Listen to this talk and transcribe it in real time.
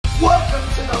Welcome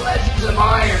to the Legends of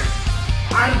Iron.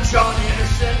 I'm John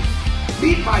Anderson.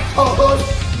 Meet my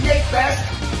co-hosts Nick Best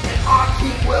and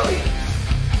Akeem Williams.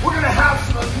 We're going to have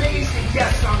some amazing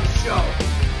guests on the show.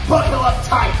 Buckle up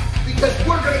tight because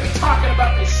we're going to be talking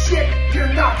about the shit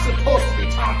you're not supposed to be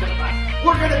talking about.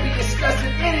 We're going to be discussing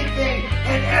anything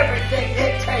and everything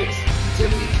it takes to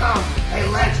become a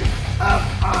Legend of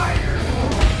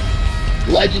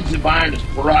Iron. Legends of Iron is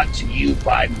brought to you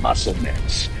by Muscle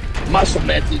Mints. Muscle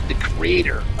Mints is the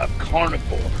creator of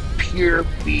Carnivore Pure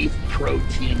Beef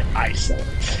Protein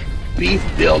Isolates. Beef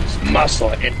builds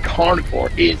muscle, and Carnivore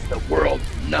is the world's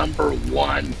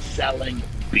 #1 selling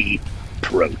beef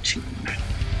protein.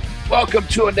 Welcome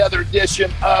to another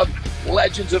edition of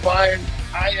Legends of Iron.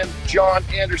 I am John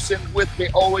Anderson. With me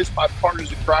always my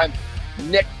partners in crime,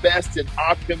 Nick Best and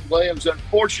Akeem Williams.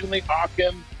 Unfortunately,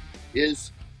 Akeem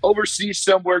is overseas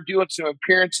somewhere doing some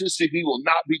appearances, so he will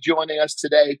not be joining us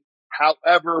today.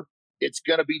 However, it's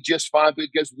going to be just fine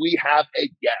because we have a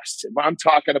guest. If I'm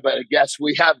talking about a guest,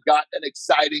 we have got an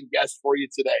exciting guest for you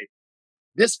today.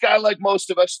 This guy, like most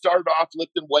of us, started off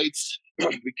lifting weights,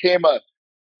 became a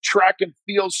track and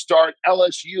field star at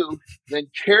LSU, then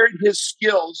carried his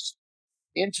skills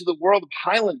into the world of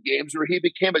Highland Games, where he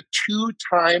became a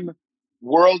 2-time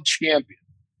world champion.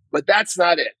 But that's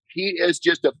not it. He is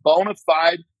just a bona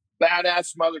fide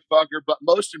badass motherfucker. But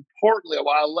most importantly,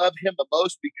 why I love him the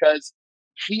most, because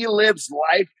he lives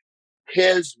life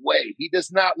his way. He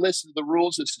does not listen to the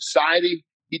rules of society.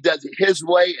 He does it his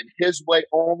way and his way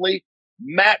only.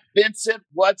 Matt Vincent,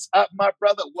 what's up, my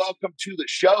brother? Welcome to the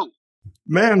show.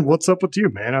 Man, what's up with you,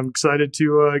 man? I'm excited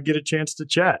to get a chance to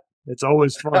chat. It's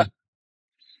always fun.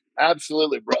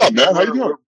 Absolutely, bro. Oh, man, how you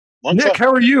doing? Nick,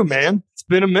 how are you, man? It's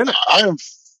been a minute. I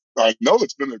know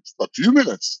it's been a few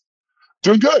minutes.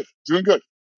 Doing good.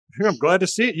 Yeah, I'm glad to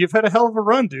see it. You've had a hell of a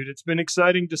run, dude. It's been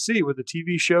exciting to see with the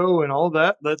TV show and all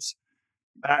that.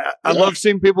 I love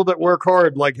seeing people that work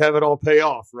hard, like, have it all pay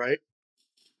off, right?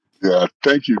 Yeah,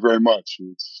 thank you very much.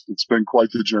 It's been quite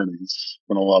the journey. It's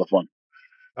been a lot of fun.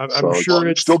 I'm sure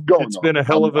it's still going. It's been a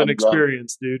hell of an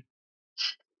experience, dude.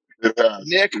 It has.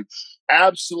 Nick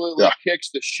absolutely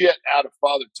kicks the shit out of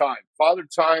Father Time. Father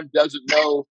Time doesn't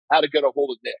know how to get a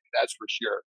hold of Nick. That's for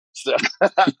sure. So.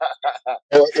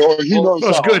 He knows.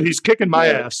 That's good. He's kicking my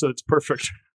ass, so it's perfect.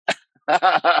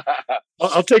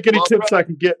 I'll take any tips I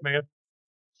can get, man.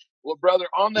 Well, brother,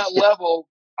 on that level,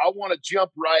 I want to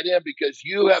jump right in because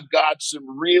you have got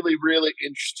some really, really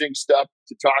interesting stuff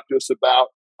to talk to us about.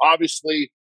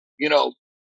 Obviously,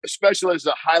 especially as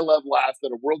a high-level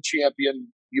athlete, a world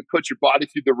champion, you put your body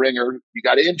through the ringer. You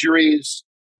got injuries.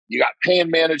 You got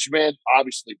pain management,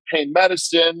 obviously pain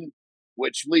medicine,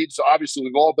 which leads, obviously,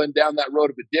 we've all been down that road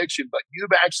of addiction, but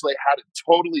you've actually had a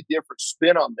totally different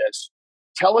spin on this.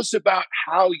 Tell us about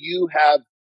how you have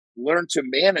learned to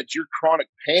manage your chronic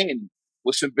pain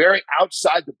with some very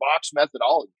outside-the-box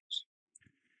methodologies.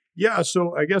 Yeah,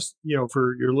 so I guess,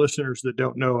 for your listeners that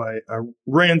don't know, I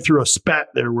ran through a spat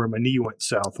there where my knee went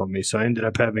south on me. So I ended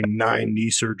up having 9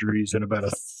 knee surgeries in about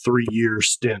a 3-year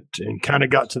stint, and kind of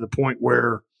got to the point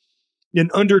where in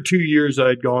under 2 years,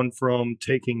 I'd gone from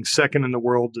taking second in the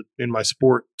world in my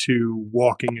sport to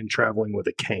walking and traveling with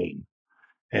a cane.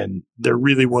 And there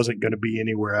really wasn't going to be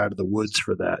anywhere out of the woods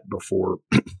for that before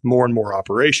more and more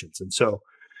operations. And so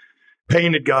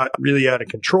pain had got really out of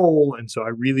control. And so I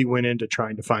really went into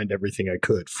trying to find everything I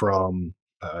could, from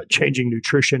changing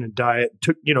nutrition and diet.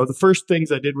 The first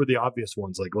things I did were the obvious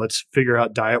ones, like let's figure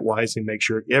out diet wise and make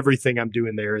sure everything I'm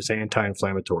doing there is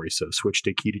anti-inflammatory. So switch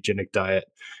to a ketogenic diet.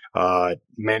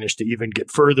 Managed to even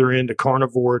get further into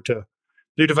carnivore to,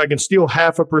 dude, if I can steal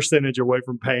 0.5% away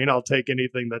from pain, I'll take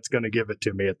anything that's going to give it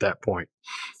to me at that point.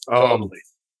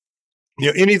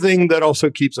 Anything that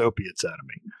also keeps opiates out of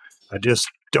me. I just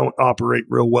don't operate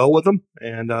real well with them.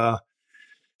 And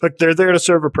but they're there to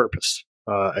serve a purpose.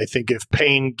 I think if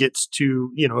pain gets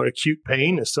to, an acute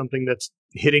pain is something that's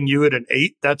hitting you at an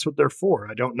 8, that's what they're for.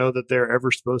 I don't know that they're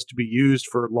ever supposed to be used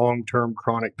for long-term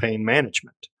chronic pain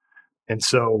management. And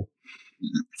so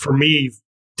for me,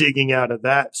 digging out of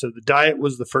that, so the diet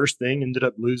was the first thing, ended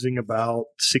up losing about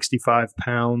 65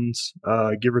 pounds,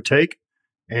 give or take,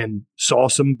 and saw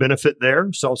some benefit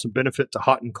there, saw some benefit to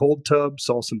hot and cold tubs,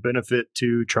 saw some benefit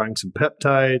to trying some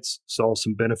peptides, saw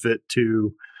some benefit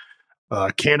to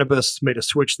cannabis, made a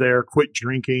switch there, quit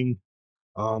drinking,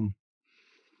 and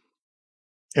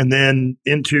then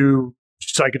into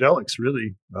psychedelics,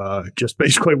 really, just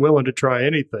basically willing to try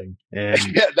anything. And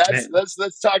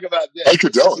let's talk about this.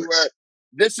 Psychedelics.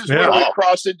 This is where we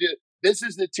cross into. This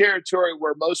is the territory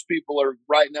where most people are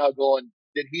right now going,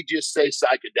 did he just say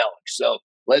psychedelics? So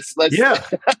let's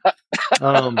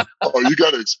Oh, you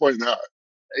got to explain that.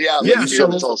 Yeah. Yeah, You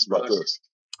got to tell us about this.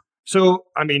 So,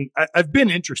 I mean, I've been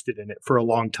interested in it for a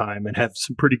long time and have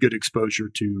some pretty good exposure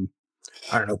to,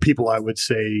 I don't know, people I would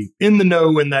say in the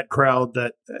know in that crowd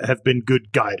that have been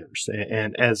good guiders.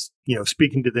 And as, you know,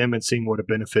 speaking to them and seeing what a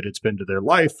benefit it's been to their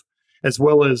life, as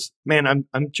well as, man,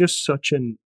 I'm just such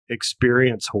an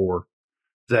experience whore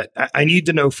that I need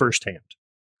to know firsthand.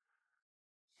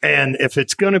 And if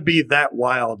it's going to be that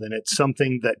wild and it's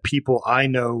something that people I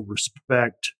know,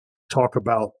 respect, talk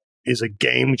about is a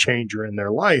game changer in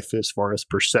their life as far as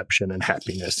perception and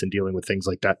happiness and dealing with things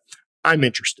like that, I'm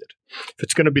interested. If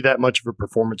it's going to be that much of a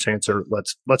performance enhancer,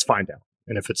 let's find out.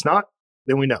 And if it's not,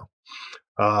 then we know.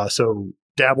 So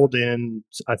dabbled in,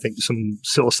 I think, some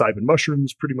psilocybin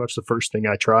mushrooms, pretty much the first thing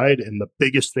I tried. And the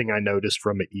biggest thing I noticed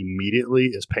from it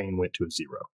immediately is pain went to a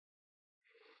zero.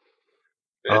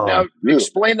 Now,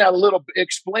 explain that a little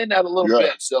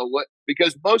bit. So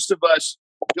because most of us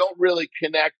don't really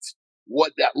connect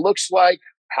what that looks like,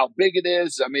 how big it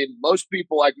is. I mean, most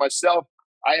people like myself,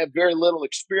 I have very little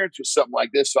experience with something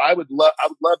like this. So I would love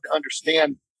to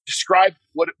understand, describe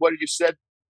what you said,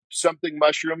 something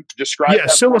mushroom, describe. Yeah,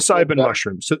 psilocybin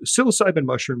mushroom. So psilocybin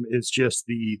mushroom is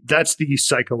that's the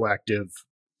psychoactive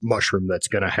mushroom that's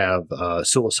going to have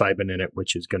psilocybin in it,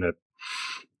 which is going to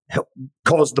help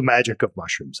cause the magic of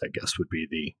mushrooms, I guess would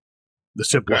be the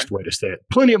simplest way to say it.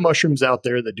 Plenty of mushrooms out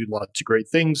there that do lots of great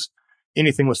things.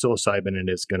 Anything with psilocybin in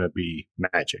it is going to be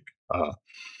magic.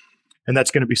 And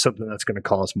that's going to be something that's going to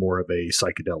cause more of a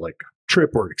psychedelic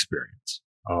trip or experience.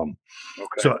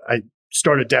 So I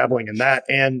started dabbling in that,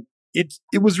 and it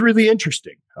was really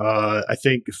interesting. I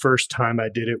think the first time I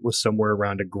did it was somewhere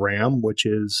around 1 gram, which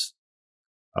is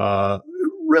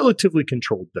relatively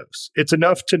controlled dose. It's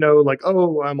enough to know, like,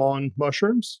 oh, I'm on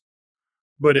mushrooms,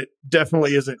 but it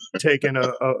definitely isn't taking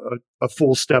a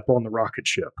full step on the rocket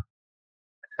ship.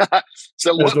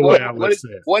 So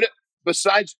what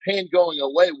besides pain going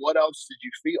away, what else did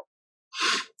you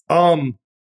feel?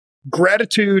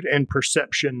 Gratitude and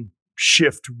perception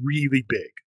shift really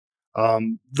big.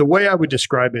 The way I would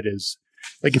describe it is,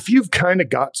 like, if you've kind of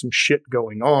got some shit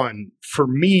going on, for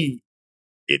me,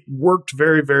 it worked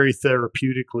very, very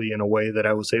therapeutically in a way that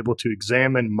I was able to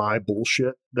examine my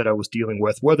bullshit that I was dealing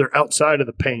with, whether outside of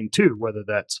the pain too, whether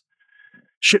that's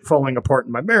shit falling apart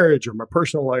in my marriage or my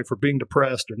personal life or being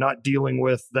depressed or not dealing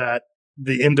with that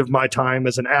the end of my time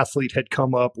as an athlete had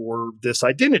come up, or this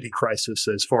identity crisis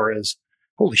as far as,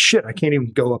 holy shit, I can't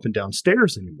even go up and down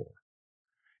stairs anymore.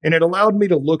 And it allowed me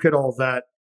to look at all that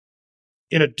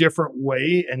in a different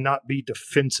way and not be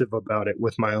defensive about it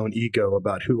with my own ego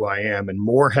about who I am, and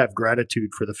more have gratitude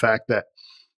for the fact that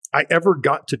I ever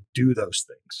got to do those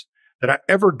things, that I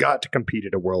ever got to compete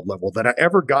at a world level, that I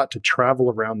ever got to travel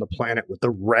around the planet with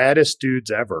the raddest dudes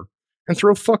ever and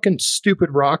throw fucking stupid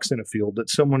rocks in a field that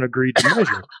someone agreed to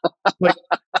measure. Like,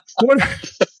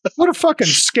 what a fucking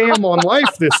scam on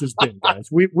life this has been, guys.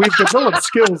 We've developed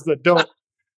skills that don't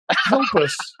help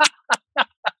us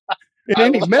in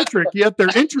any metric, yet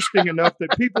they're interesting enough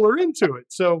that people are into it.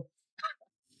 So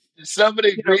somebody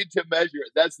agreed to measure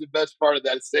it. That's the best part of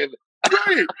that statement.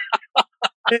 Right.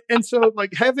 And so,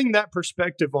 like, having that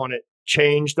perspective on it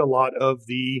changed a lot of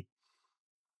the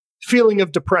feeling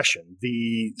of depression,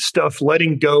 the stuff,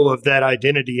 letting go of that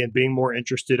identity and being more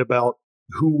interested about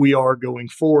who we are going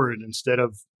forward instead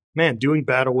of, man, doing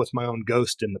battle with my own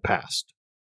ghost in the past.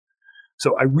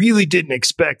 So I really didn't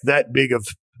expect that big of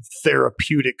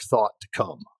therapeutic thought to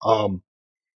come.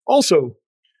 Also,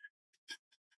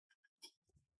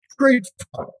 great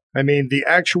fun. I mean, the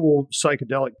actual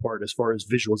psychedelic part, as far as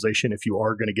visualization, if you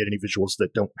are going to get any visuals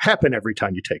that don't happen every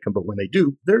time you take them, but when they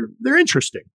do, they're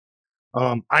interesting.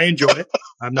 I enjoy it.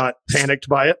 I'm not panicked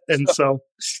by it, and so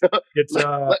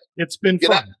it's been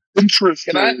fun.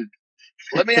 Interesting.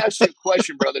 Let me ask you a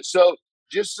question, brother. So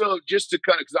just to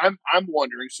kind of, because I'm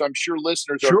wondering, so I'm sure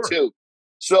listeners are too.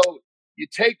 So you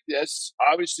take this,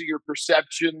 obviously your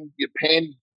perception, your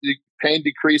pain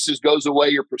decreases, goes away,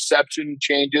 your perception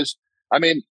changes. I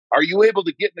mean, are you able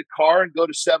to get in the car and go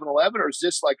to 7-Eleven, or is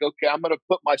this like, okay, I'm going to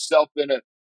put myself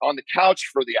on the couch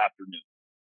for the afternoon?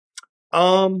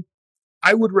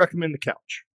 I would recommend the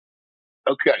couch.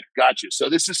 Okay, gotcha. So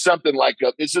this is something like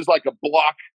a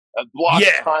block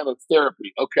time of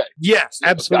therapy. Okay. Yeah,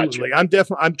 absolutely. Gotcha.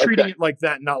 I'm treating it like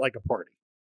that, not like a party.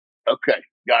 Okay,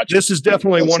 gotcha. This is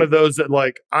definitely one of those that,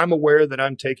 like, I'm aware that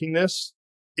I'm taking this.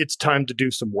 It's time to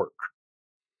do some work.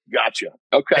 Gotcha.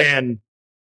 Okay. And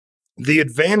the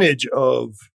advantage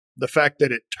of the fact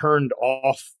that it turned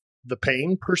off the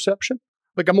pain perception,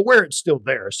 like, I'm aware it's still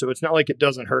there. So it's not like it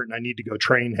doesn't hurt and I need to go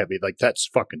train heavy. Like, that's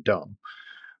fucking dumb.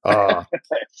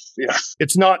 Yes.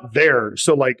 It's not there.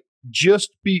 So like, just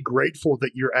be grateful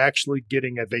that you're actually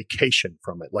getting a vacation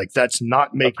from it. Like that's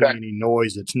not making any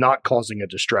noise. It's not causing a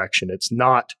distraction. It's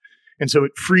not. And so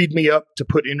it freed me up to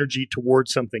put energy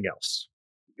towards something else.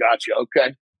 Gotcha.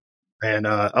 Okay. And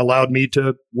allowed me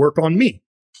to work on me.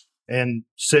 And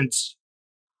since,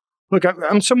 look,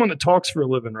 I'm someone that talks for a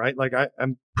living, right? Like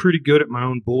I'm pretty good at my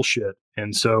own bullshit.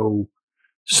 And so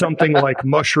something like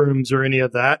mushrooms or any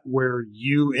of that, where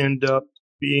you end up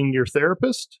being your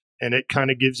therapist and it kind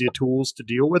of gives you tools to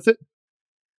deal with it,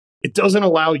 it doesn't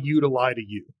allow you to lie to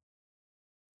you.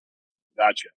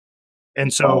 Gotcha.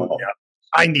 And so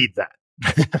I need that.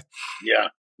 Yeah.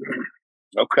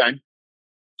 Okay.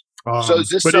 So is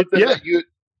this something that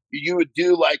you would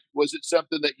do? Like, was it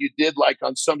something that you did like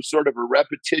on some sort of a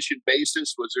repetition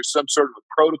basis? Was there some sort of a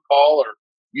protocol, or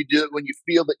you do it when you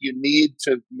feel that you need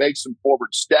to make some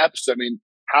forward steps? I mean,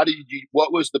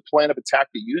 what was the plan of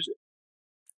attack to use it?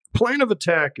 Plan of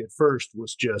attack at first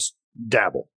was just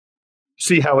dabble,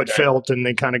 see how it felt, and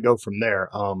then kind of go from there.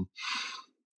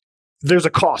 There's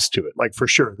a cost to it, like for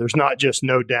sure. There's not just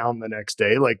no down the next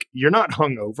day. Like you're not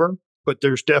hungover, but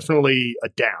there's definitely a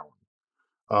down,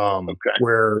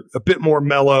 where a bit more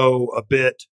mellow, a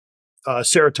bit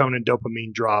serotonin,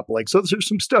 dopamine drop. Like, so there's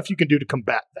some stuff you can do to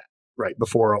combat that right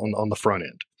before on the front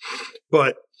end.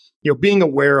 But, being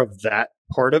aware of that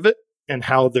part of it and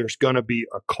how there's going to be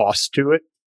a cost to it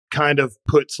kind of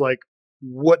puts like,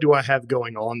 what do I have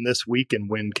going on this week and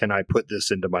when can I put this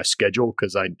into my schedule?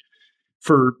 Because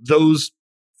for those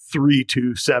 3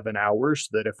 to 7 hours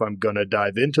that if I'm going to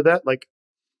dive into that, like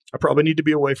I probably need to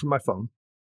be away from my phone.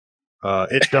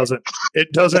 It doesn't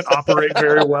operate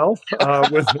very well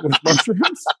with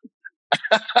mushrooms.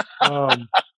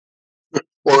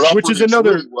 Which is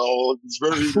another. Really well, it's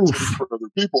very irritating for other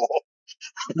people.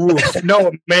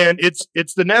 No, man,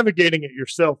 it's the navigating it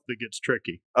yourself that gets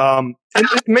tricky. And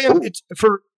it's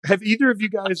have either of you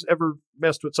guys ever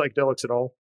messed with psychedelics at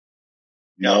all?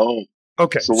 No.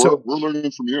 Okay, so we're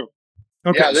learning from you.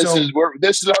 Okay, yeah,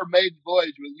 this is our maiden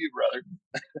voyage with you, brother.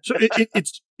 So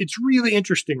it's really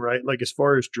interesting, right? Like as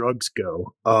far as drugs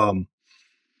go,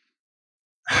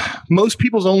 most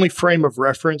people's only frame of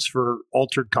reference for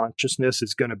altered consciousness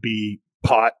is going to be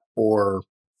pot or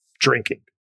drinking.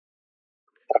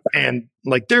 And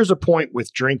like, there's a point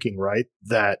with drinking, right?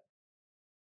 That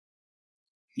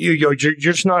you're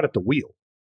just not at the wheel.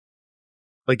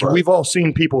 Like we've all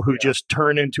seen people who just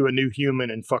turn into a new human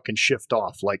and fucking shift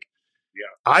off. Like,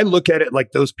 I look at it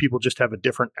like those people just have a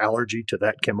different allergy to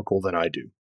that chemical than I do.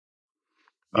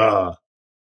 And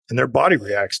their body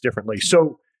reacts differently.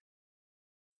 So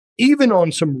even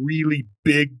on some really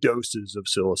big doses of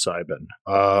psilocybin,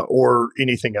 or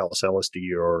anything else,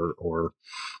 LSD or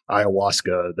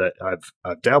ayahuasca that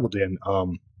I've dabbled in,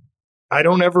 I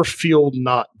don't ever feel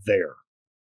not there.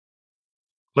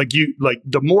 Like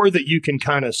the more that you can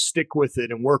kind of stick with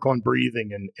it and work on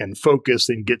breathing and focus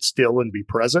and get still and be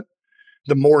present,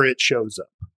 the more it shows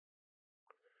up.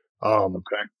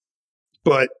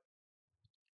 But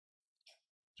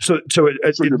so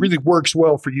it really works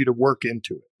well for you to work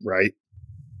into it, right?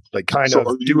 Like kind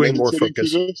of doing more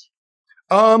focus.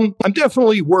 I'm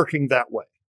definitely working that way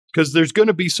because there's going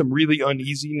to be some really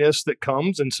uneasiness that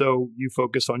comes. And so you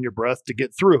focus on your breath to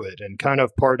get through it. And kind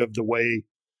of part of the way,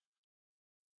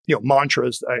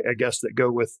 mantras, I guess, that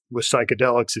go with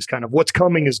psychedelics is kind of what's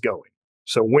coming is going.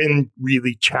 So when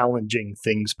really challenging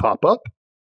things pop up,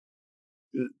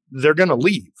 they're going to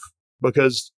leave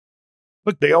because,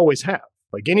 look, they always have.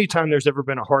 Like anytime there's ever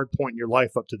been a hard point in your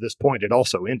life up to this point, it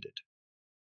also ended.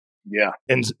 Yeah.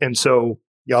 And so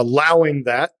allowing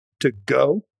that to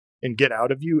go and get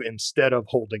out of you instead of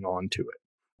holding on to it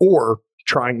or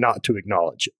trying not to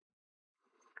acknowledge it.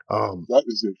 That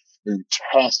is a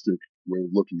fantastic way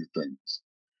of looking at things.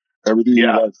 Everything in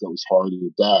life that was hard or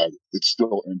bad, it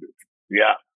still ended.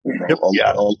 Yeah.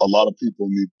 A lot of people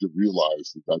need to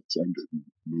realize that that's ended and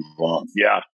move on.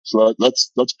 Yeah. So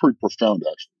that's pretty profound,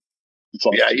 actually.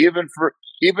 Awesome. Yeah,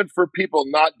 even for people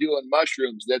not doing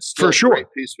mushrooms, that's still for sure a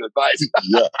great piece of advice.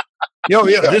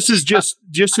 Yeah. This is just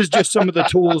some of the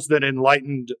tools that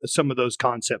enlightened some of those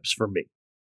concepts for me.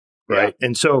 Right. Yeah.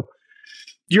 And so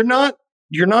you're not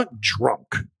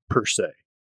drunk per se.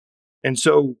 And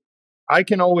so I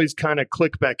can always kind of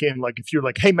click back in. Like if you're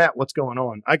like, hey, Matt, what's going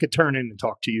on? I could turn in and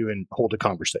talk to you and hold a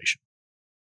conversation.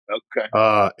 Okay.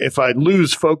 If I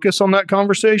lose focus on that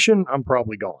conversation, I'm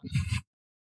probably gone.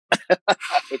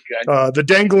 Okay. The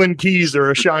dangling keys or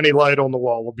a shiny light on the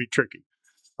wall will be tricky.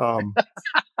 But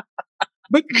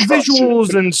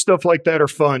visuals and stuff like that are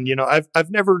fun.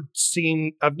 I've never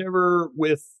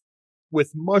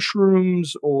with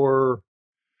mushrooms or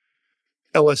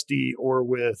LSD or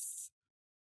with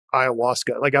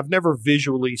ayahuasca, like I've never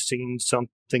visually seen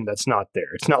something that's not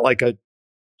there. It's not like a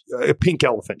pink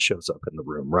elephant shows up in the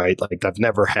room, right? Like I've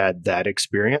never had that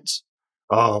experience.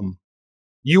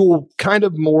 You will kind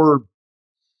of more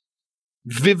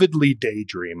vividly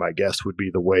daydream, I guess would be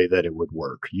the way that it would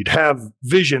work. You'd have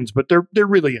visions, but they're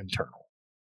really internal,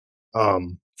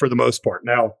 for the most part.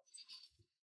 Now,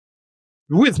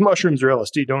 with mushrooms or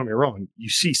LSD, don't get me wrong, you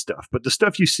see stuff, but the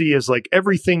stuff you see is like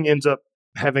everything ends up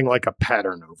having like a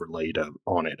pattern overlaid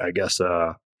on it. I guess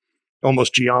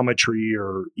almost geometry,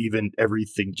 or even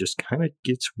everything just kind of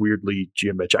gets weirdly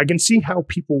geometric. I can see how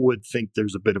people would think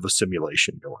there's a bit of a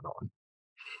simulation going on.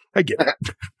 I get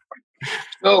it.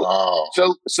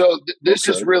 This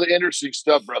is really interesting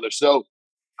stuff, brother. So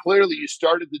clearly you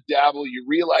started to dabble, you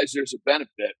realize there's a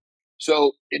benefit.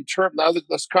 So now that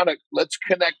let's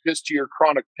connect this to your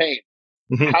chronic pain.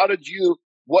 Mm-hmm.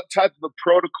 What type of a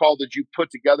protocol did you put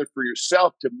together for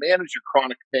yourself to manage your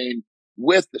chronic pain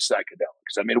with the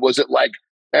psychedelics? I mean, was it like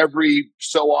every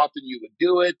so often you would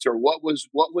do it, or what was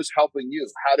helping you?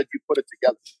 How did you put it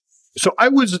together? So I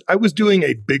was doing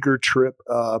a bigger trip,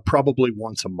 probably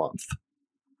once a month.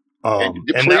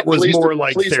 And that was more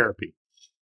like therapy.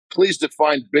 Please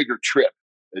define bigger trip.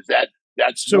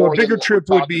 That's so a bigger trip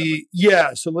would be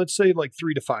so let's say like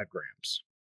 3 to 5 grams.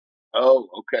 Oh,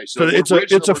 okay. So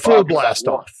it's a full blast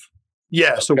off.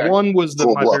 Yeah. Okay. So one was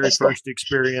my very first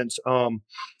experience.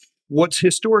 What's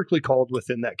historically called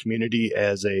within that community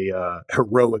as a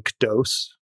heroic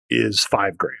dose is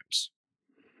 5 grams.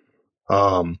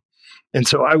 And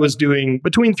so I was doing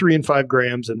between 3 and 5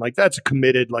 grams, and like that's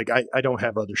committed. Like I don't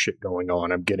have other shit going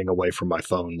on. I'm getting away from my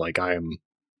phone. Like I am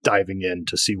diving in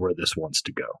to see where this wants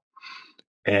to go.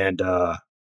 And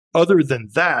other than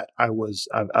that,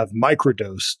 I've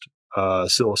microdosed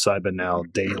psilocybin now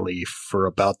daily for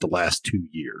about the last 2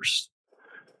 years.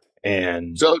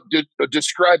 And so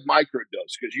describe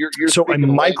microdose, because you're so I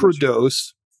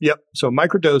microdose. Yep. So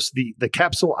microdose, the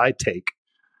capsule I take,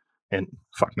 and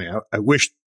fuck me, I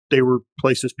wish they were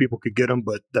places people could get them,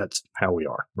 but that's how we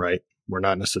are, right? We're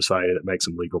not in a society that makes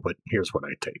them legal, but here's what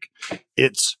I take.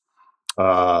 It's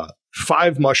 5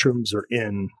 mushrooms are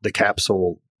in the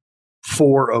capsule,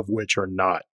 4 of which are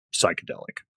not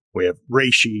psychedelic. We have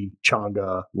reishi,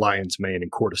 changa, lion's mane, and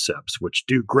cordyceps, which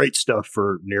do great stuff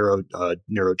for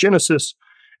neurogenesis,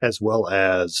 as well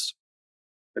as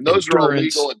and those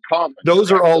endurance. Are all legal and common. Those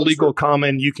are all legal,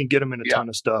 common. You can get them in a ton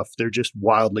of stuff. They're just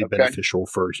wildly beneficial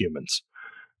for humans.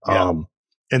 Yeah.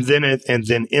 And then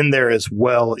in there as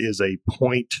well is a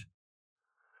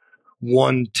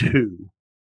 0.12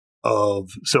 of,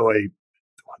 so a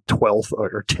 1/12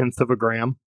 or 10th of a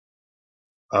gram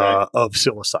of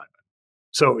psilocybin.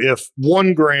 So if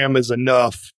 1 gram is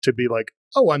enough to be like,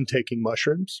 oh, I'm taking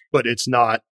mushrooms, but it's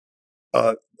not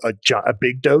a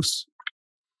big dose,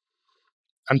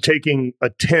 I'm taking a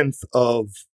 10th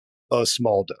of a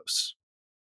small dose.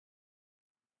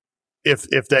 If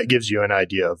that gives you an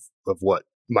idea of what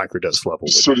microdose level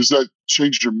would so be. Does that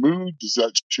change your mood? Does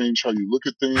that change how you look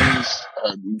at things?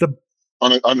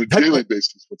 On a daily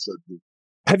basis, what's that do?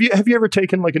 Have you ever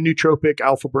taken like a nootropic,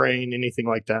 Alpha Brain, anything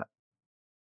like that?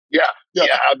 Yeah.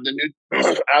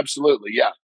 Absolutely.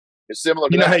 Yeah. It's similar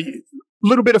to that. A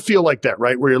little bit of feel like that,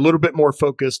 right? Where you're a little bit more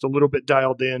focused, a little bit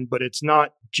dialed in, but it's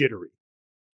not jittery.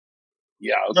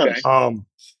 Yeah. Okay.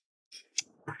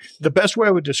 The best way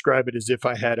I would describe it is if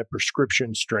I had a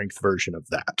prescription strength version of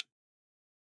that.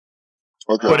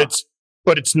 Okay.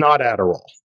 But it's not Adderall.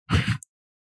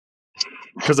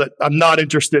 Because I'm not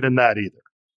interested in that either.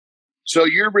 So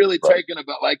you're really taking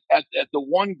about like at the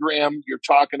 1 gram, you're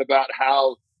talking about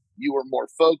how you were more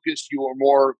focused, you were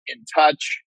more in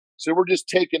touch. So we're just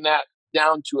taking that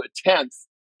down to a 10th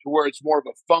to where it's more of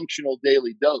a functional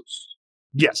daily dose.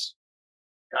 Yes.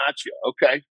 Gotcha.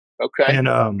 Okay. And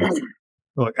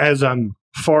look, as I'm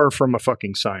far from a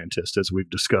fucking scientist, as we've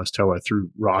discussed how I threw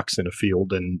rocks in a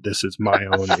field, and this is my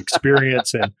own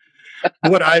experience and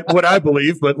what I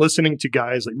believe, but listening to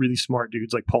guys like really smart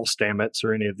dudes like Paul Stamets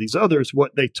or any of these others,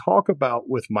 what they talk about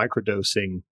with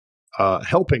microdosing,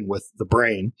 helping with the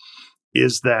brain,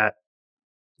 is that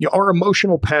our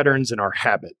emotional patterns and our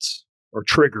habits or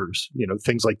triggers,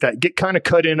 things like that, get kind of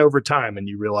cut in over time, and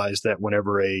you realize that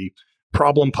whenever a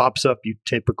problem pops up, you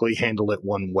typically handle it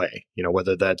one way,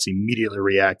 whether that's immediately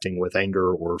reacting with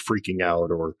anger or freaking out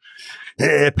or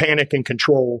panic and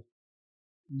control.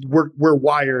 We're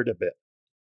wired a bit.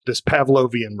 This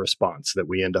Pavlovian response that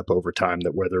we end up over time,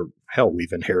 that whether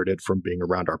we've inherited from being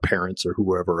around our parents or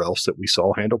whoever else that we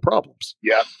saw handle problems.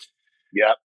 Yeah.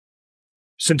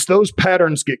 Since those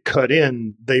patterns get cut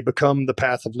in, they become the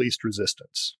path of least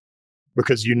resistance.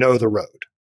 because you know the road,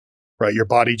 right? Your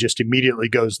body just immediately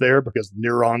goes there because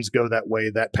neurons go that way.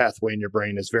 That pathway in your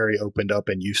brain is very opened up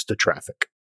and used to traffic.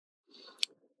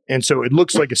 And so it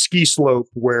looks like a ski slope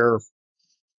where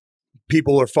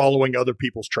people are following other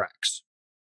people's tracks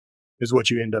is what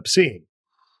you end up seeing.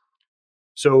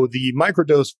 So the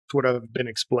microdose, what I've been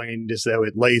explained, is that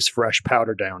it lays fresh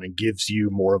powder down and gives you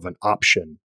more of an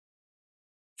option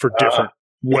for different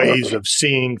ways of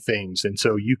seeing things. And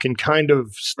so you can kind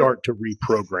of start to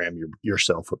reprogram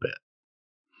yourself a bit.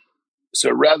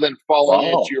 So rather than falling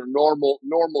into your normal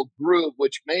groove,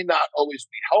 which may not always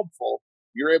be helpful,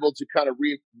 you're able to kind of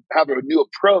have a new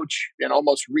approach and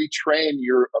almost retrain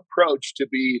your approach to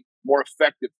be more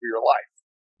effective for your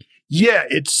life. Yeah,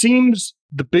 it seems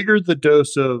the bigger the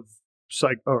dose of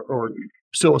or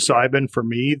psilocybin for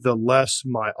me, the less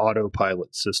my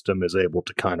autopilot system is able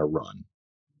to kind of run.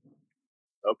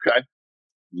 Okay.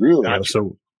 Really?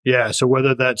 So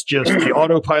whether that's just the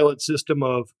autopilot system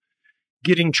of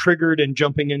getting triggered and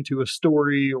jumping into a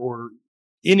story or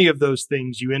any of those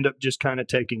things, you end up just kind of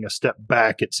taking a step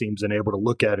back, it seems, and able to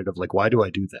look at it of like, why do I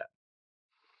do that?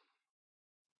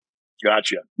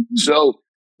 Gotcha. So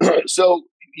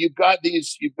you've got the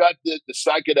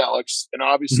psychedelics, and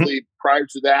obviously prior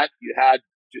to that, you had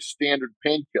just standard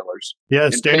painkillers. Yeah,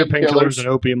 standard painkillers and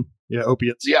opium. Yeah,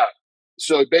 opiates. Yeah.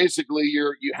 So basically,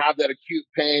 you have that acute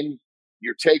pain.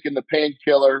 You're taking the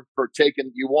painkiller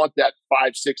you want that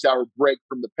 5-6 hour break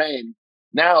from the pain.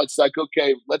 Now it's like,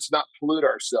 okay, let's not pollute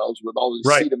ourselves with all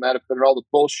this acetaminophen and all the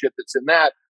bullshit that's in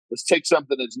that. Let's take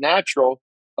something that's natural,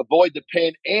 avoid the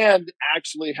pain, and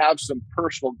actually have some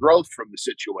personal growth from the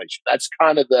situation. That's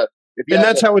kind of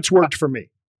that's how it's worked for me.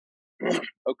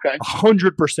 Okay.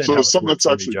 100%. So it's something that's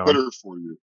actually better for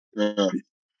you. Yeah.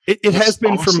 It has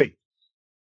been for me.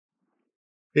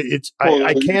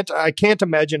 I can't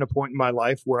imagine a point in my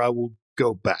life where I will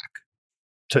go back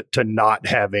to not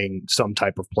having some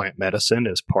type of plant medicine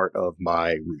as part of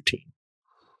my routine.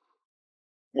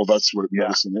 Well, that's what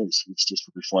medicine is. It's just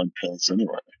refined plants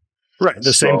anyway. Right.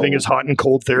 The same thing as hot and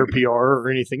cold therapy or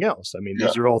anything else. I mean,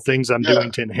 these are all things I'm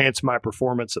doing to enhance my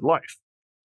performance at life.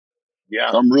 Yeah.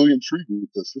 I'm really intrigued with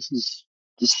this. This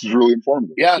is really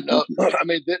informative. Yeah. No, I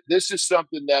mean, this is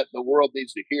something that the world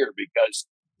needs to hear, because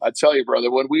I tell you,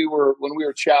 brother, when we were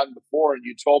chatting before and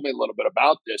you told me a little bit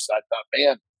about this, I thought,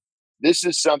 man, this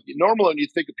is something. Normally, when you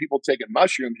think of people taking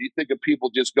mushrooms, you think of people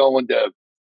just going to,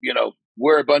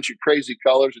 wear a bunch of crazy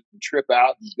colors and trip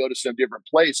out and go to some different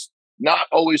place. Not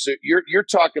always. You're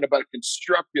talking about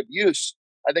constructive use.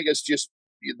 I think it's just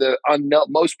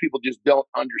most people just don't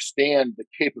understand the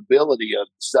capability of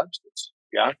the substance.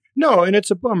 Yeah. No, and it's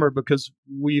a bummer because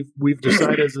we've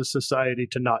decided as a society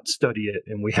to not study it,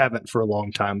 and we haven't for a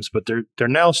long time. But they're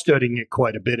now studying it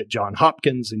quite a bit at Johns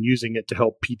Hopkins and using it to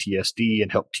help PTSD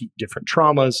and help different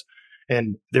traumas,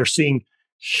 and they're seeing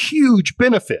huge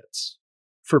benefits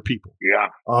for people. Yeah.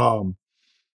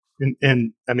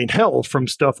 And I mean, hell, from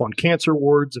stuff on cancer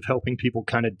wards of helping people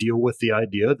kind of deal with the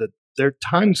idea that their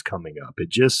time's coming up. It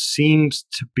just seems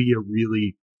to be a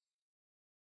really,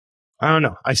 I don't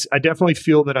know. I definitely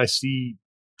feel that I see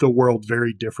the world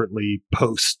very differently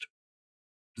post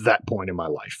that point in my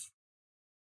life.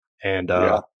 And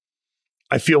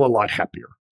I feel a lot happier.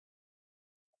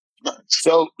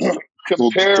 So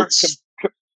compare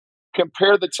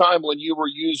the time when you were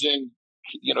using,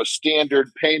 standard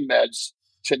pain meds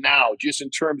to now, just in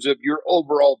terms of your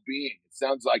overall being. It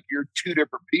sounds like you're two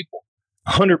different people.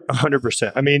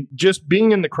 100%. I mean, just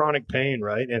being in the chronic pain,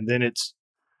 right? And then it's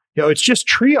just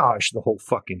triage the whole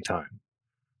fucking time,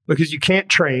 because you can't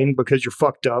train because you're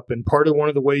fucked up. And part of one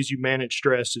of the ways you manage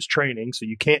stress is training. So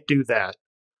you can't do that.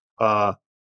 So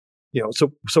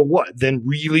what? Then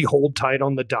really hold tight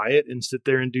on the diet and sit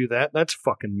there and do that? That's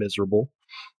fucking miserable.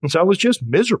 And so I was just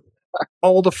miserable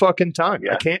all the fucking time.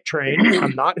 Yeah. I can't train.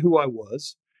 I'm not who I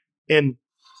was. And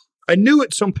I knew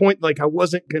at some point, like, I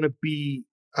wasn't going to be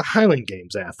a Highland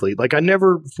Games athlete. Like, I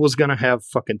never was going to have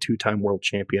fucking 2-time world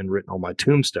champion written on my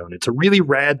tombstone. It's a really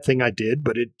rad thing I did,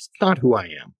 but it's not who I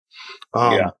am.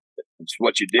 It's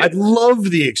what you did. I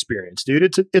love the experience,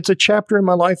 dude. It's a chapter in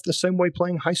my life the same way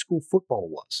playing high school football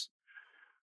was.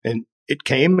 And it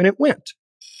came and it went.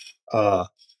 But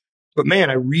man,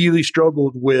 I really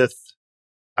struggled with,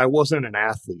 I wasn't an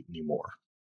athlete anymore.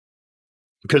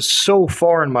 Because so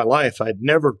far in my life, I'd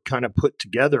never kind of put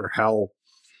together how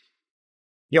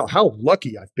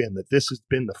lucky I've been that this has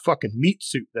been the fucking meat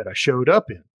suit that I showed up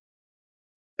in.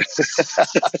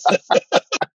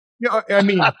 I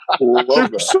mean,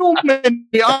 there's so many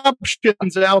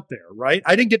options out there, right?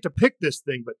 I didn't get to pick this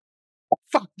thing, but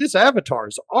fuck, this avatar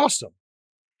is awesome.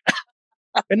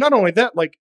 And not only that,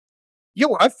 like,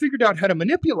 I've figured out how to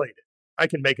manipulate it. I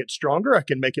can make it stronger. I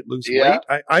can make it lose Yeah.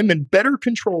 weight. I'm in better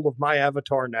control of my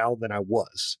avatar now than I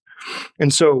was.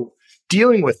 And so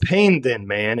dealing with pain then,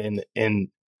 man, and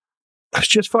I was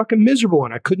just fucking miserable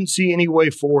and I couldn't see any way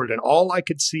forward. And all I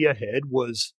could see ahead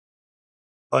was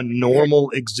a normal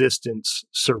existence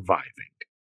surviving.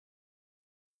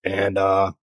 And,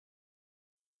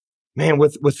 man,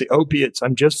 with the opiates,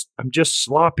 I'm just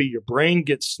sloppy. Your brain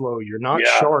gets slow. You're not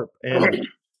sharp. And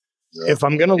if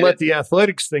I'm going to let the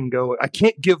athletics thing go, I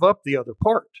can't give up the other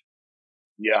part.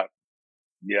 Yeah.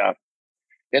 Yeah.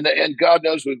 And God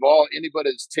knows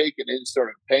anybody that's taken any sort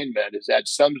of pain med has had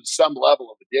some level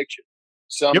of addiction,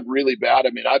 really bad.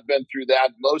 I mean, I've been through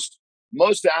that.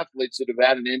 Most athletes that have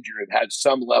had an injury have had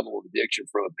some level of addiction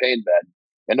from a pain med.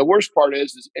 And the worst part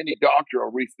is any doctor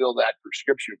will refill that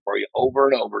prescription for you over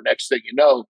and over. Next thing you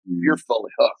know, you're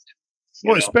fully hooked.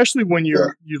 Well, especially when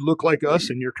you look like us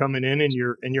and you're coming in and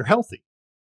you're healthy.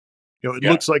 It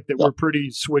looks like that we're pretty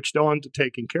switched on to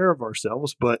taking care of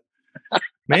ourselves, but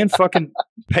man, fucking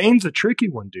pain's a tricky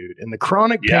one, dude. And the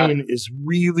chronic pain is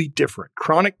really different.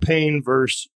 Chronic pain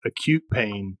versus acute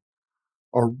pain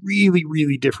are really,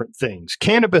 really different things.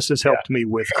 Cannabis has helped me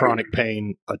with chronic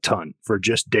pain a ton for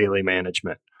just daily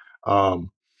management. The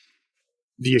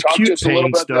Talk acute to us pain a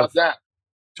little bit stuff, about that.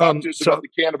 Talk to us about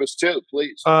the cannabis too,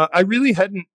 please. I really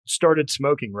hadn't started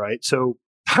smoking, right? So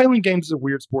Highland Games is a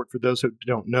weird sport for those who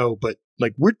don't know, but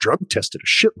like we're drug tested a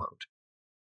shitload.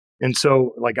 And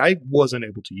so like I wasn't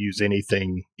able to use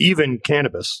anything, even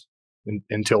cannabis,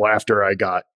 until after I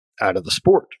got out of the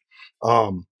sport.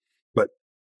 But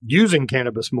using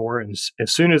cannabis more, and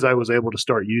as soon as I was able to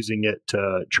start using it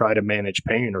to try to manage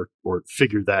pain or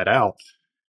figure that out,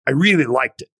 I really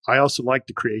liked it. I also liked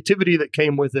the creativity that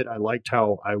came with it. I liked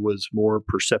how I was more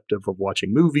perceptive of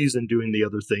watching movies and doing the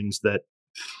other things that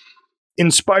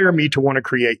inspire me to want to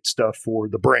create stuff for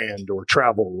the brand or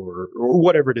travel or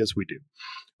whatever it is we do.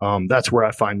 That's where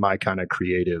I find my kind of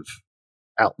creative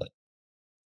outlet.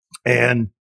 And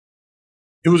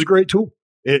it was a great tool.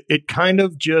 It kind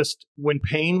of just, when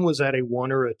pain was at a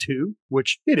 1 or a 2,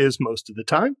 which it is most of the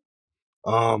time,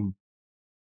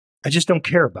 I just don't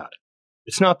care about it.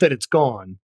 It's not that it's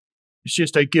gone. It's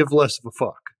just I give less of a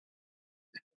fuck.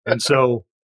 And so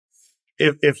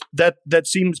if that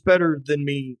seems better than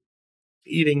me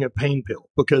eating a pain pill,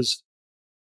 because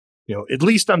at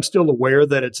least I'm still aware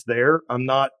that it's there. I'm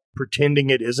not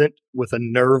pretending it isn't with a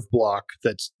nerve block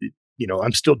that's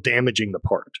I'm still damaging the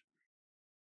part.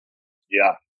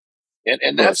 Yeah.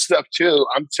 And that stuff too,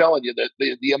 I'm telling you that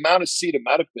the amount of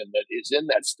acetaminophen that is in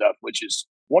that stuff, which is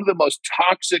one of the most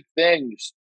toxic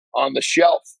things on the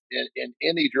shelf in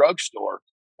any drugstore.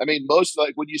 I mean, most,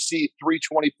 like when you see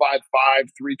 325.5,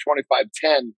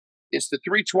 325.10, it's the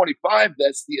 325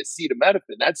 that's the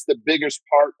acetaminophen. That's the biggest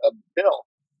part of the pill,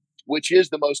 which is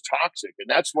the most toxic. And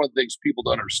that's one of the things people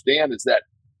don't understand, is that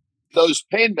those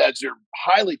pain meds are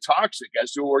highly toxic,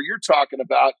 as to where you're talking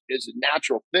about is a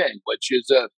natural thing, which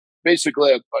is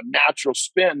basically a natural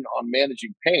spin on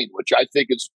managing pain, which I think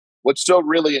is what's so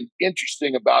really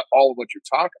interesting about all of what you're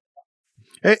talking about.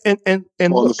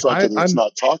 And well, look, the fact that it's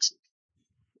not toxic.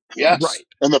 Yes. Right.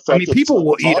 And the fact that people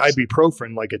will eat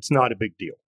ibuprofen like it's not a big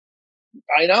deal.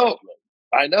 I know.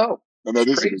 And that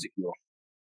is crazy. a big deal.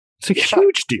 It's a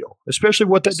huge deal, especially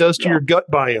what that does to your gut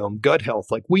biome, gut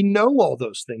health. Like, we know all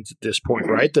those things at this point,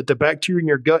 right? That the bacteria in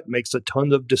your gut makes a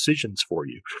ton of decisions for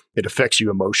you. It affects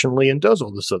you emotionally and does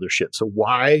all this other shit. So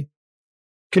why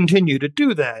continue to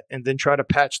do that and then try to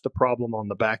patch the problem on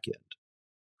the back end?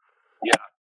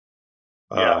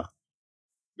 Yeah.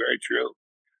 Very true.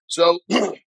 So,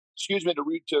 excuse me, to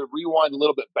rewind a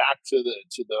little bit back to the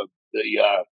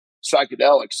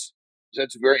psychedelics.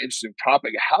 That's a very interesting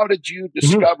topic. How did you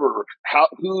discover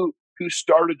who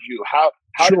started you? How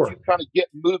did you kind of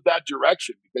move that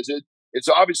direction? Because it's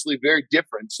obviously very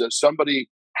different. So somebody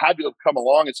had to have come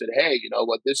along and said, "Hey, you know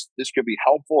what? This could be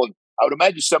helpful." And I would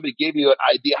imagine somebody gave you an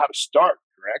idea how to start.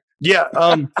 Correct? Yeah.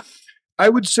 I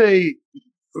would say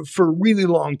for a really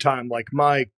long time, like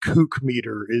my kook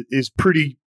meter is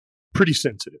pretty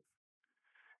sensitive,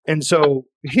 and so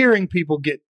hearing people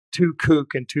get too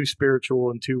kook and too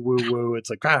spiritual and too woo woo, it's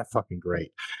like, fucking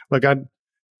great. Like I'm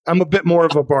a bit more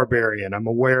of a barbarian. I'm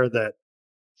aware that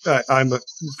I'm a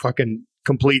fucking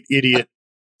complete idiot,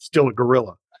 still a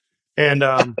gorilla. And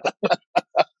I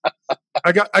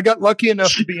got lucky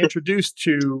enough to be introduced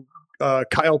to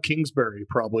Kyle Kingsbury,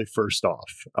 probably first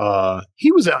off.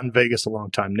 He was out in Vegas a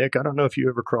long time, Nick. I don't know if you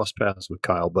ever crossed paths with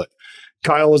Kyle, but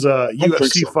Kyle was a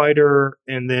UFC fighter.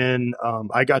 And then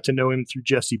I got to know him through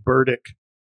Jesse Burdick.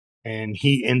 And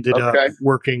he ended up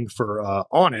working for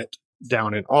On It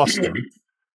down in Austin.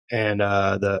 And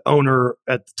the owner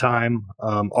at the time,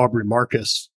 Aubrey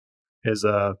Marcus, has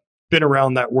been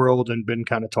around that world and been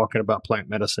kind of talking about plant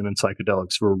medicine and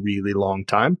psychedelics for a really long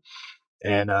time.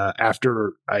 And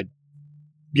after I,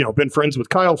 been friends with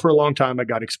Kyle for a long time, I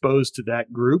got exposed to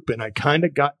that group, and I kind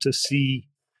of got to see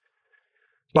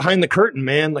behind the curtain,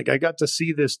 man. Like, I got to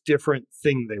see this different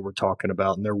thing they were talking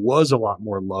about, and there was a lot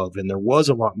more love, and there was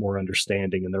a lot more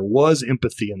understanding, and there was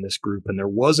empathy in this group, and there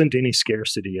wasn't any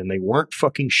scarcity, and they weren't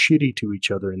fucking shitty to each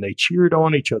other, and they cheered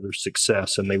on each other's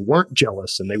success, and they weren't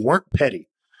jealous, and they weren't petty.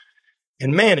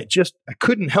 And man, I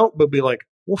couldn't help but be like,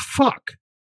 well, fuck.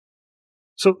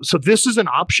 So this is an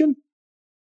option?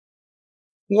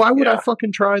 Why would I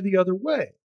fucking try the other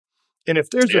way? And if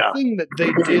there's a thing that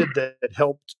they did that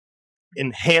helped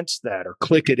enhance that or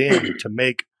click it in to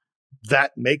make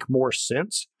that make more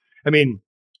sense. I mean,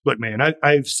 look, man,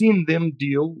 I've seen them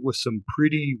deal with some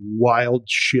pretty wild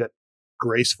shit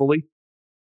gracefully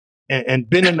and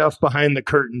been enough behind the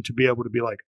curtain to be able to be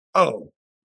like, oh,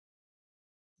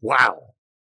 wow,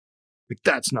 like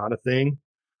that's not a thing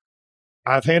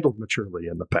I've handled maturely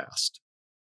in the past.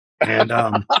 And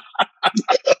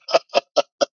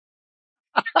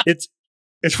it's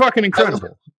fucking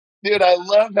incredible. Dude, I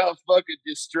love how fucking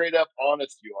just straight up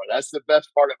honest you are. That's the best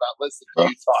part about listening to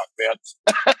you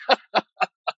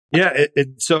talk,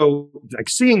 man. So like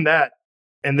seeing that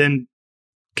and then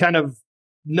kind of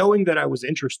knowing that I was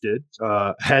interested,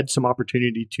 had some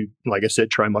opportunity to, like I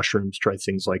said, try mushrooms, try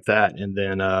things like that. And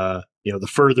then, the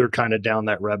further kind of down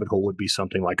that rabbit hole would be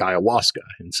something like ayahuasca.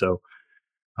 And so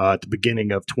at the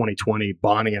beginning of 2020,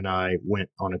 Bonnie and I went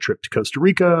on a trip to Costa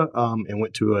Rica and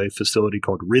went to a facility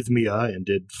called Rhythmia and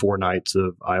did 4 nights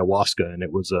of ayahuasca. And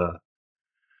it was a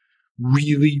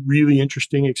really, really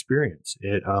interesting experience.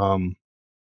 It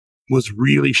was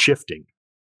really shifting.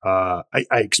 I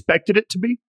expected it to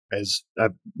be, as I,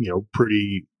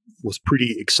 was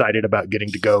pretty excited about getting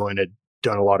to go and had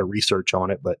done a lot of research on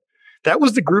it. But that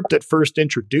was the group that first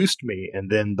introduced me.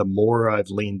 And then the more I've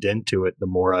leaned into it, the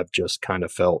more I've just kind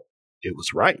of felt it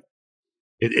was right.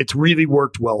 It's really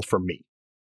worked well for me.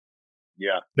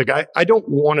 Yeah. Like I don't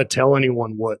want to tell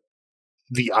anyone what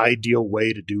the ideal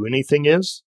way to do anything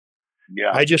is.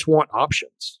 Yeah. I just want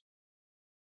options.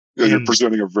 Yeah, you're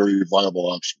presenting a very viable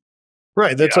option.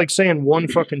 Right. That's like saying one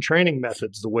fucking training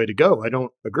method's the way to go. I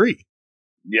don't agree.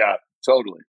 Yeah,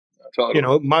 totally.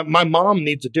 My mom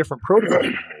needs a different protocol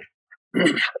than me.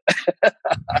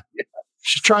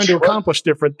 She's trying to accomplish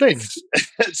different things.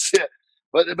 That's it.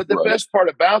 But the best part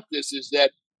about this is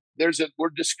that we're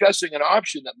discussing an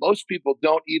option that most people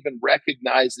don't even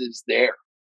recognize is there,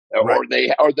 or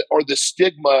the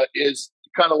stigma is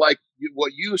kind of like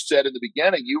what you said in the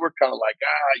beginning. You were kind of like,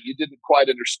 you didn't quite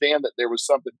understand that there was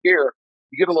something here.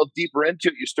 You get a little deeper into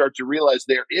it, you start to realize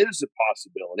there is a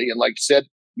possibility. And like you said,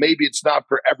 maybe it's not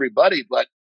for everybody, but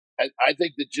I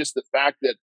think that just the fact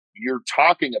that you're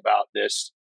talking about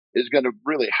this is going to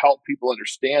really help people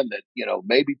understand that,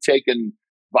 maybe taking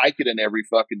Vicodin every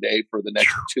fucking day for the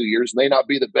next 2 years may not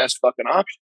be the best fucking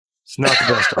option. It's not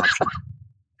the best option,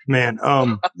 man.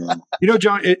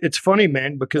 John, it's funny,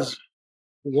 man, because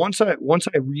once I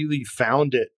really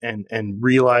found it and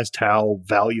realized how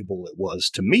valuable it was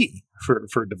to me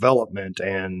for development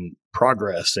and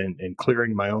progress and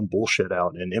clearing my own bullshit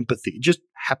out and empathy, just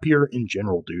happier in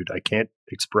general, dude. I can't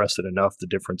express it enough, the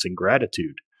difference in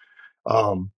gratitude.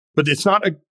 But it's not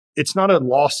a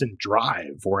loss in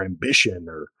drive or ambition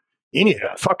or any of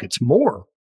that. Fuck, it's more.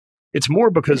 It's more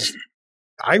because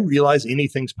I realize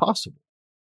anything's possible.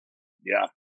 Yeah.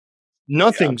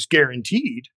 Nothing's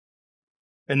guaranteed.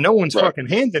 And no one's fucking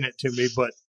handing it to me,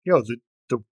 but the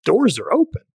doors are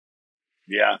open.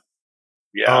 Yeah.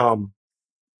 Yeah.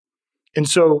 And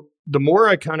so the more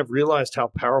I kind of realized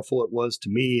how powerful it was to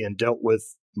me and dealt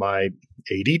with my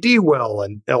ADD well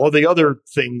and all the other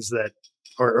things that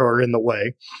are in the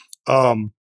way,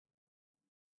 man,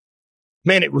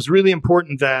 it was really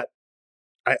important that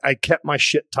I kept my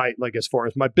shit tight, like as far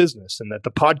as my business, and that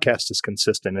the podcast is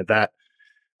consistent, and that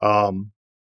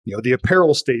the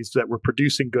apparel stays, that we're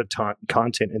producing good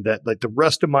content, and that like the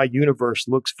rest of my universe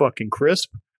looks fucking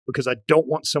crisp, because I don't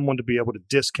want someone to be able to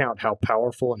discount how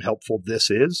powerful and helpful this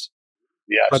is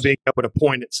by being able to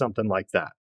point at something like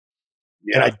that.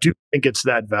 Yeah. And I do think it's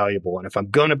that valuable. And if I'm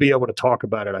going to be able to talk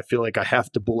about it, I feel like I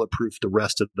have to bulletproof the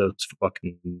rest of those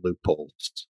fucking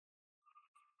loopholes.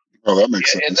 Oh, that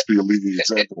makes sense. Be a leading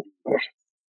example.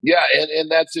 Yeah. And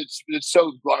that's,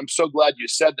 I'm so glad you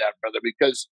said that, brother,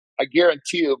 because I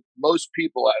guarantee you most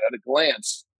people at a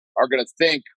glance are going to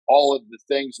think all of the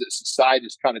things that society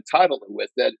is kind of titled with,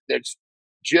 that it's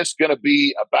just going to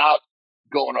be about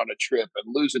going on a trip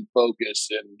and losing focus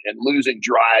and losing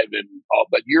drive and all.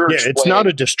 But you're it's not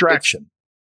a distraction.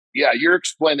 You're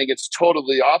explaining it's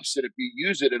totally the opposite if you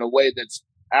use it in a way that's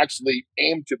actually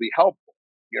aimed to be helpful.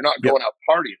 You're not going out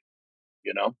partying,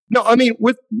 you know? No, I mean,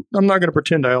 I'm not going to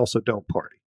pretend I also don't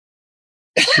party.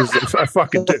 Because I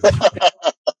fucking do.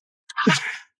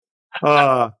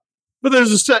 But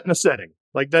there's a set and a setting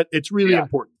like that. It's really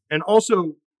important. And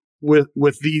also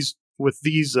with these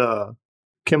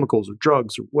chemicals or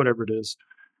drugs or whatever it is,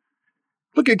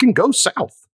 look, it can go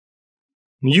south.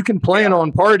 You can plan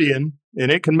on partying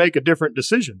and it can make a different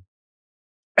decision.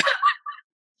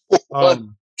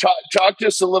 Talk to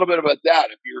us a little bit about that.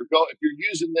 If you're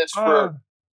using this for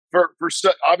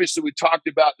obviously we talked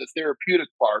about the therapeutic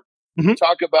part. Mm-hmm.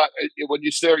 Talk about when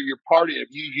you say you're partying. If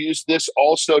you use this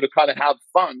also to kind of have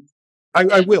fun,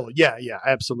 I will. Yeah,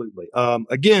 absolutely.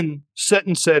 Again, set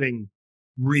and setting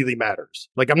really matters.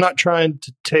 Like I'm not trying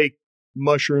to take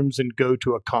mushrooms and go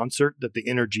to a concert that the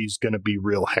energy is going to be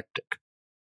real hectic.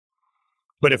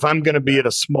 But if I'm going to be at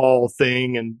a small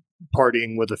thing and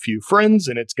partying with a few friends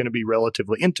and it's going to be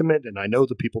relatively intimate and I know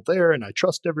the people there and I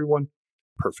trust everyone,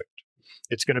 perfect.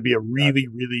 It's going to be a really,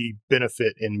 really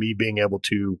benefit in me being able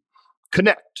to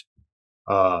connect.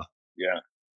 And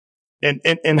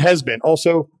has been.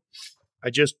 Also,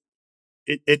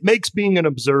 it makes being an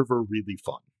observer really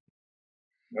fun.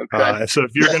 Okay. So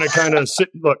if you're going to kind of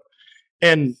look,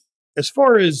 and as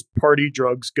far as party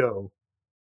drugs go,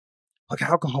 like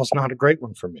alcohol's not a great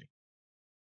one for me.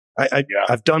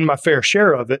 I've done my fair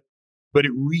share of it, but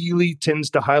it really tends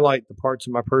to highlight the parts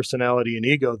of my personality and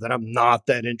ego that I'm not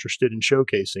that interested in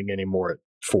showcasing anymore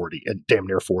at damn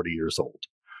near 40 years old.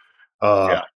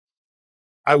 I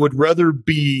would rather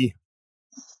be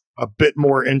a bit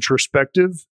more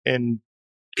introspective and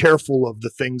careful of the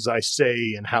things I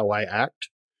say and how I act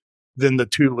than the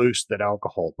too loose that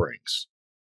alcohol brings.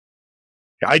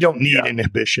 I don't need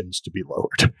inhibitions to be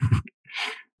lowered.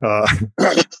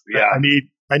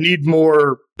 I need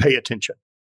more pay attention.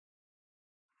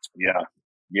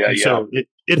 So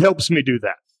it helps me do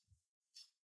that.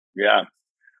 Yeah.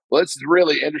 Well, it's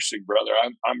really interesting, brother.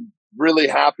 I'm really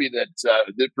happy that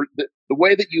the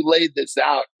way that you laid this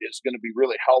out is going to be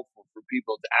really helpful for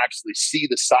people to actually see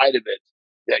the side of it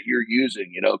that you're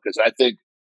using, you know, because I think,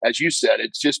 as you said,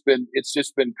 it's just been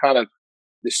kind of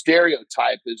the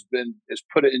stereotype has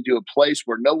put it into a place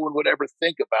where no one would ever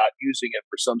think about using it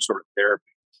for some sort of therapy,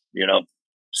 you know?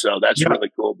 So that's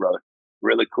really cool, brother.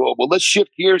 Really cool. Well, let's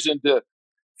shift gears into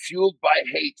fueled by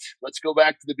hate. Let's go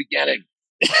back to the beginning.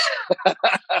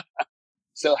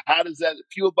 So how does that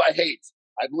fueled by hate?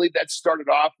 I believe that started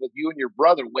off with you and your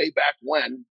brother way back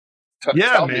when.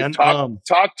 Man.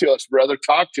 Talk to us, brother.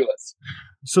 Talk to us.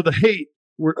 So the hate,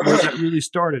 where that really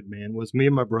started, man, was me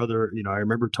and my brother. You know, I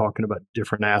remember talking about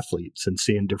different athletes and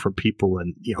seeing different people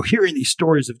and, you know, hearing these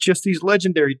stories of just these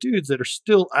legendary dudes that are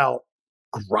still out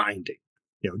grinding.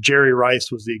 You know, Jerry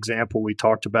Rice was the example we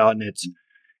talked about. And it's,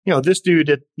 you know, this dude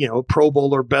at, you know, Pro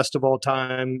Bowler, best of all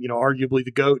time, you know, arguably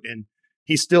the GOAT. And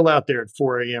he's still out there at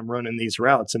 4 a.m. running these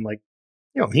routes. And like,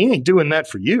 you know, he ain't doing that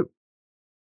for you.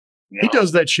 No. He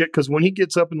does that shit because when he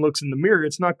gets up and looks in the mirror,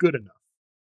 it's not good enough.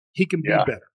 He can be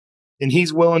better. And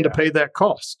he's willing to pay that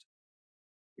cost.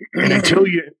 And until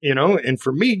you know, and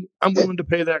for me, I'm willing to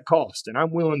pay that cost. And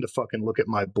I'm willing to fucking look at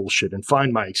my bullshit and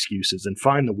find my excuses and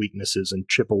find the weaknesses and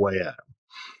chip away at them.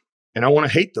 And I want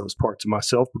to hate those parts of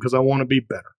myself because I want to be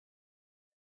better.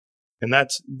 And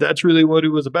that's really what it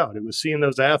was about. It was seeing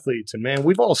those athletes. And man,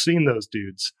 we've all seen those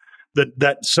dudes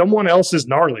that someone else is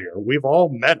gnarlier. We've all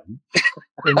met them.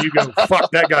 And you go, fuck,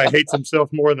 that guy hates himself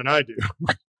more than I do.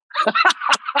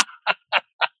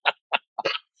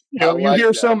 You know, you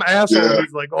hear some asshole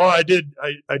who's like, "Oh, I did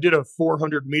a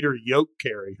 400-meter yoke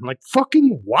carry." I'm like,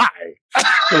 "Fucking why?"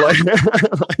 Like,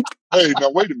 hey,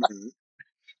 now wait a minute.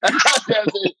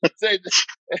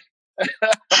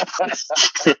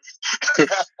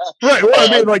 Right. Well, I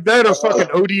mean, like that or fucking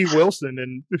O.D. Wilson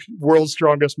and World's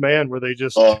Strongest Man, where they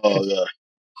just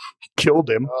killed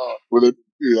him. When they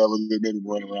made him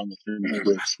run around the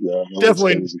 300 Yeah,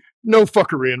 definitely no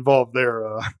fuckery involved there.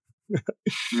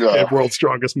 World's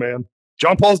Strongest Man.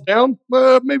 John Paul's down.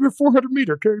 Maybe a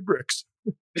 400-meter carry bricks.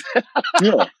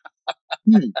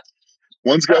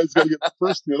 One's guy's got to get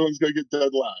first, the other one's got to get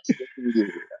dead last. What can we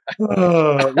do?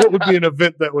 What would be an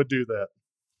event that would do that?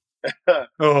 I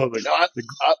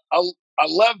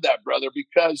love that, brother,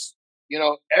 because you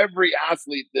know every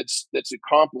athlete that's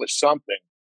accomplished something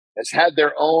has had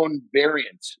their own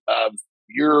variant of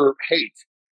your hate,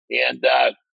 and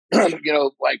you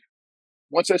know, like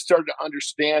once I started to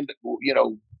understand, you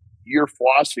know, your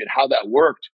philosophy and how that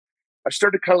worked, I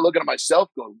started kind of looking at myself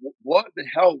going, what the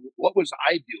hell, what was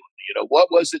I doing? What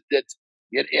was it that,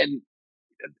 and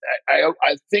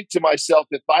I think to myself,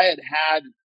 if I had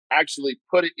actually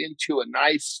put it into a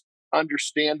nice,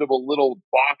 understandable little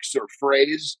box or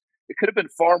phrase, it could have been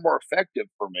far more effective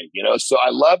for me, So I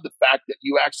love the fact that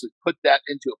you actually put that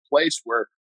into a place where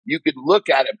you could look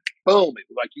at it, boom,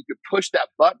 like you could push that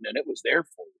button and it was there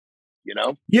for you.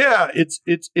 Yeah, it's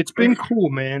been cool,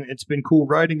 man. It's been cool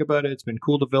writing about it. It's been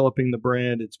cool developing the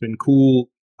brand. It's been cool.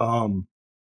 Now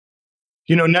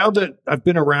that I've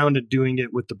been around and doing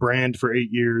it with the brand for 8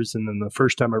 years, and then the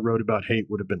first time I wrote about hate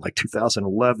would have been like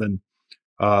 2011.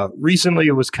 Recently,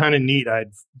 it was kind of neat.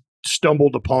 I'd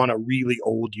stumbled upon a really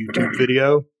old YouTube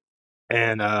video,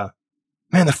 and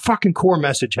man, the fucking core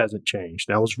message hasn't changed.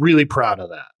 And I was really proud of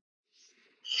that.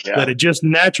 Yeah. That it just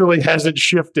naturally hasn't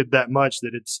shifted that much,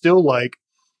 that it's still like,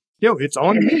 it's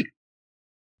on me.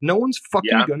 No one's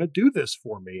fucking going to do this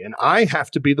for me. And I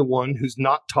have to be the one who's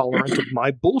not tolerant of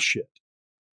my bullshit.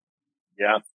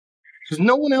 Yeah. Because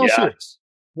no one else is.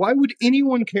 Why would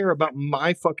anyone care about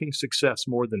my fucking success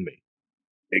more than me?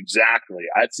 Exactly.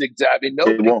 That's exactly.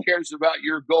 Nobody cares about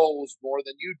your goals more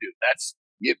than you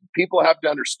do. People have to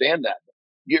understand that.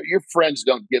 Your friends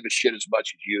don't give a shit as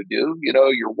much as you do.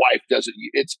 Your wife doesn't.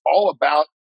 It's all about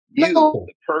you. No.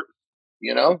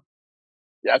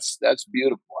 That's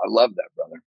beautiful. I love that,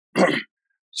 brother.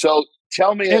 So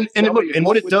tell me. And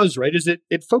what it does, right, is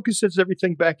it focuses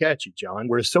everything back at you, John.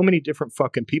 Whereas so many different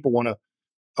fucking people want to,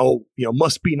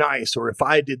 must be nice, or if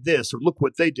I did this, or look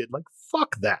what they did. Like,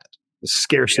 fuck that. The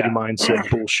scarcity mindset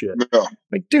bullshit. No.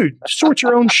 Like, dude, sort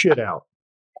your own shit out.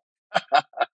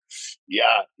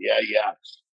 Yeah.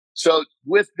 So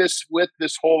with this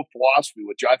whole philosophy,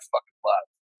 which I fucking love,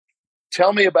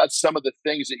 tell me about some of the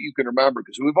things that you can remember,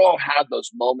 because we've all had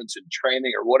those moments in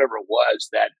training or whatever it was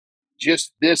that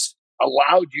just this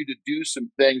allowed you to do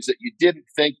some things that you didn't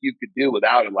think you could do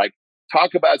without it. Like,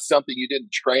 talk about something you did in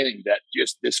training that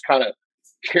just this kind of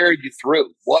carried you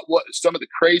through. What some of the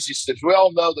crazy stuff? We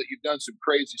all know that you've done some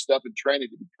crazy stuff in training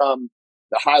to become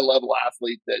the high level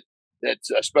athlete that's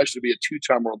especially to be a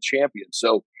 2-time world champion.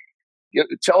 So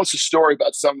tell us a story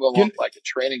about something along like a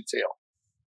training tale.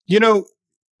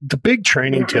 The big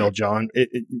training tale, John,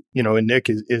 and Nick,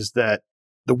 is that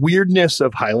the weirdness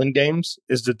of Highland Games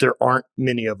is that there aren't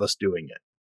many of us doing it.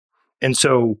 And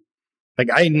so, like,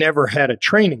 I never had a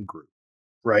training group,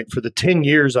 right? For the 10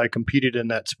 years I competed in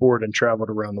that sport and traveled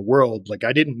around the world, like,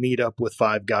 I didn't meet up with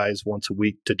 5 guys once a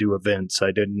week to do events.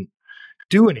 I didn't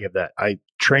do any of that. I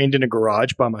trained in a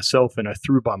garage by myself, and I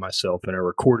threw by myself, and I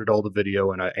recorded all the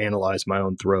video, and I analyzed my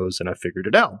own throws, and I figured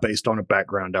it out based on a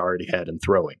background I already had in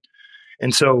throwing.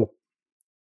 And so,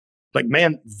 like,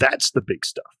 man, that's the big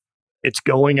stuff. It's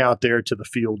going out there to the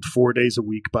field 4 days a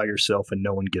week by yourself, and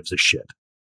no one gives a shit.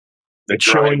 It's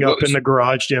showing up in the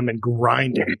garage gym and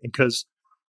grinding, because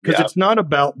it's not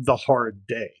about the hard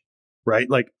day, right?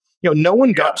 Like, no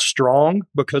one got strong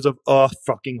because of a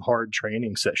fucking hard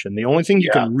training session. The only thing you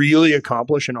can really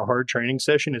accomplish in a hard training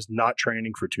session is not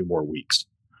training for 2 more weeks.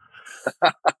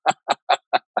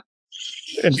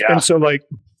 And so, like,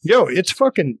 it's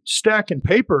fucking stacking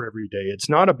paper every day. It's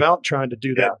not about trying to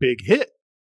do that big hit.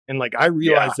 And, like, I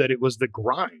realized that it was the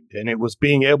grind, and it was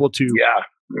being able to,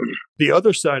 the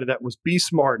other side of that was be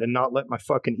smart and not let my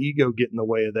fucking ego get in the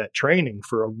way of that training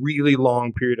for a really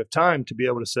long period of time, to be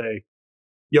able to say,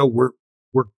 we're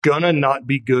gonna not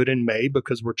be good in May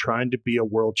because we're trying to be a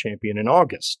world champion in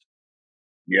August.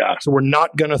 Yeah. So we're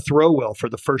not gonna throw well for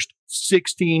the first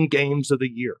 16 games of the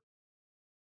year.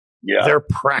 Yeah. They're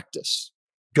practice.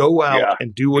 Go out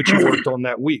and do what you worked on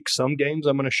that week. Some games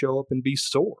I'm going to show up and be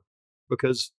sore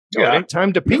because it ain't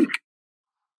time to peak.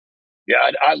 Yeah,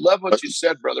 I love what you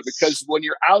said, brother, because when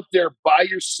you're out there by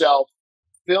yourself,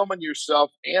 filming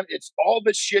yourself, and it's all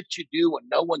the shit you do when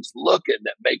no one's looking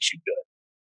that makes you good.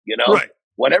 Right.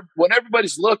 When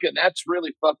everybody's looking, that's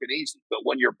really fucking easy. But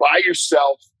when you're by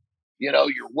yourself, you're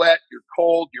wet, you're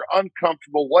cold, you're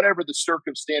uncomfortable, whatever the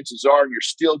circumstances are, and you're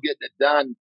still getting it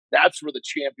done, that's where the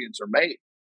champions are made.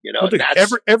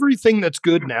 Everything that's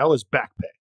good now is back pay.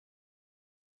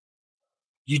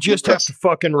 You just have to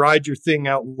fucking ride your thing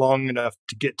out long enough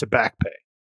to get to back pay.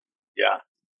 Yeah.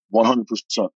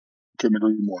 100%. Couldn't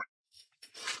agree more.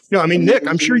 I mean, Nick,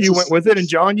 I'm sure you went with it, and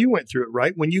John, you went through it,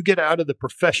 right? When you get out of the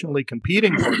professionally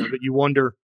competing part of it, you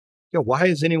wonder, why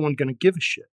is anyone going to give a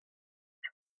shit?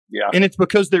 Yeah. And it's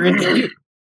because they're into you.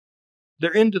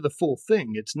 They're into the full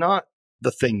thing. It's not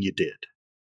the thing you did.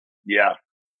 Yeah.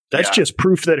 That's just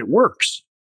proof that it works.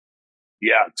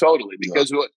 Yeah, totally.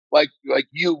 Because like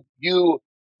you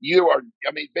are,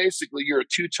 I mean, basically you're a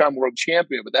 2-time world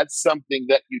champion, but that's something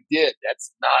that you did.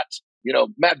 That's not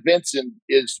Matt Vincent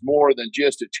is more than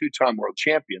just a 2-time world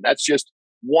champion. That's just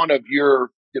one of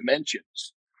your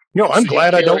dimensions. I'm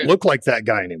glad I don't look like that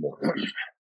guy anymore.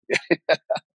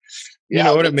 You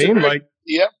know what I mean? Like,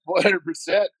 yeah, 100%.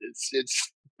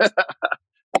 It's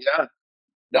yeah.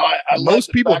 No, I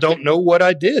most people don't know what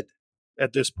I did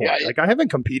at this point. Yeah, like I haven't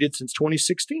competed since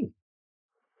 2016.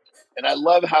 And I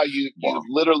love how you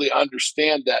literally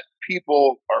understand that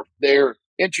people they're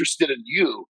interested in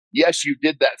you. Yes, you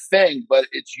did that thing, but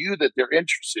it's you that they're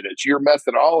interested in. It's your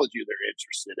methodology they're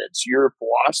interested in. It's your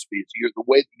philosophy. It's the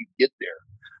way that you get there.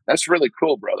 That's really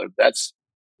cool, brother.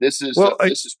 This is powerful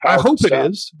I hope stuff.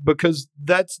 it is, because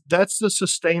that's the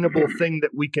sustainable thing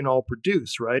that we can all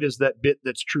produce, right? Is that bit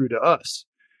that's true to us.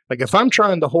 Like if I'm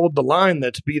trying to hold the line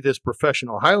that's be this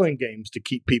professional Highland Games to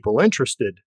keep people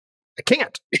interested, I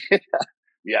can't.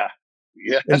 Yeah.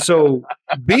 And so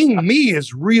being me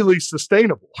is really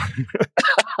sustainable.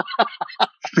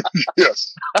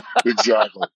 Yes,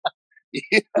 exactly.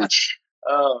 Yeah.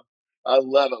 I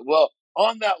love it. Well,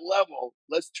 on that level,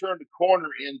 let's turn the corner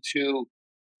into,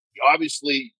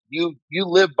 obviously you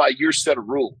live by your set of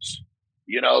rules.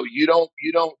 You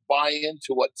don't buy into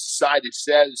what society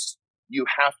says you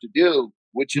have to do,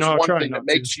 which is one thing that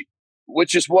makes you,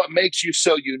 which is what makes you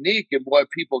so unique and why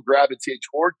people gravitate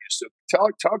toward you. So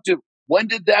talk to, when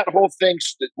did that whole thing,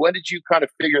 when did you kind of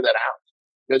figure that out?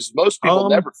 Because most people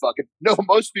never figure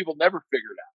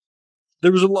it out.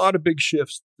 There was a lot of big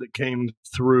shifts that came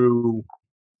through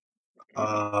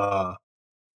that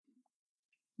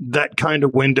kind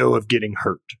of window of getting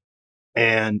hurt.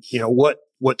 And,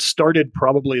 what started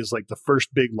probably as like the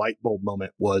first big light bulb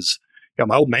moment was,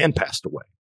 my old man passed away.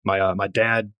 My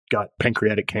dad got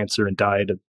pancreatic cancer and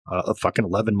died fucking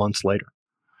 11 months later,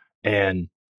 and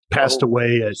passed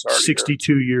away at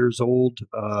 62 years old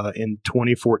in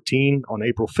 2014 on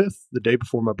April 5th, the day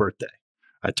before my birthday.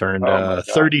 I turned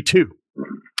 32.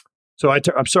 So I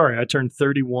turned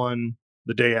 31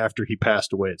 the day after he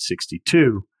passed away at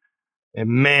 62. And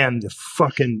man, the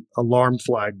fucking alarm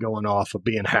flag going off of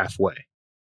being halfway.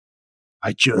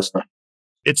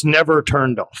 It's never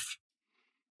turned off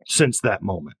since that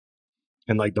moment.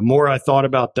 And like the more I thought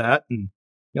about that, and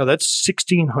that's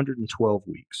 1,612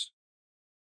 weeks.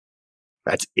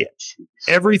 That's it.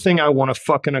 Everything I want to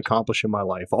fucking accomplish in my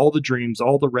life, all the dreams,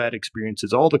 all the rad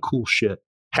experiences, all the cool shit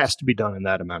has to be done in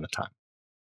that amount of time.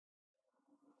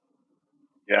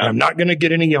 Yeah. And I'm not going to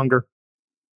get any younger.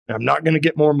 And I'm not going to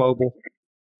get more mobile.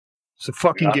 So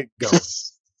fucking get going.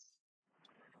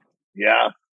 Yeah.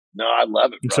 No, I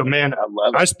love it, brother. So man,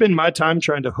 I spend my time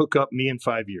trying to hook up me in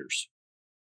 5 years.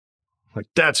 Like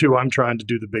that's who I'm trying to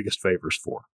do the biggest favors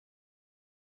for.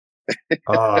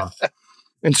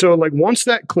 And so like once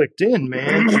that clicked in,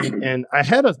 man, and I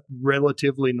had a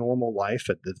relatively normal life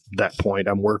at that point.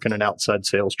 I'm working an outside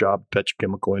sales job,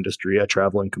 petrochemical industry. I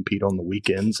travel and compete on the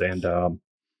weekends, and I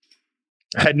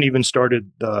hadn't even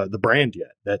started the brand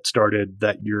yet. That started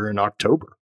that year in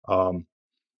October.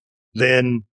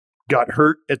 Then got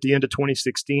hurt at the end of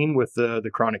 2016 with the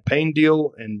chronic pain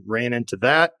deal and ran into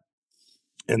that,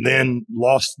 and then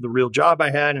lost the real job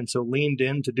I had, and so leaned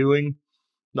into doing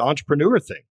the entrepreneur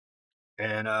thing.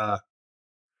 And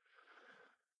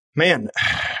man,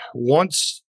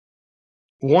 once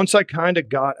I kind of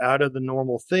got out of the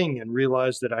normal thing and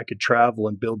realized that I could travel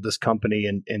and build this company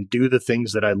and do the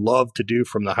things that I love to do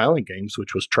from the Highland Games,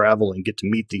 which was travel and get to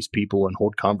meet these people and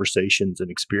hold conversations and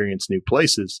experience new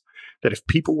places, that if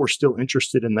people were still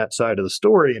interested in that side of the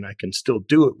story and I can still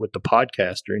do it with the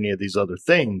podcast or any of these other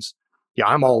things, yeah,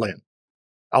 I'm all in.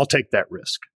 I'll take that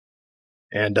risk.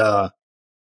 And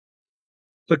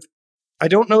look, I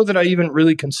don't know that I even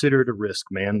really consider it a risk,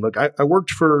 man. Look, I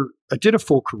did a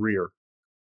full career,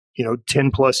 10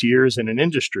 plus years in an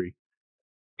industry.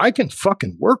 I can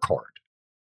fucking work hard.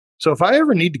 So if I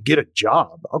ever need to get a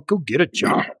job, I'll go get a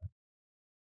job.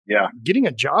 Yeah. Getting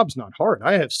a job's not hard.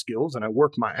 I have skills and I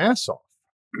work my ass off.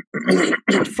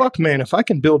 But fuck, man, if I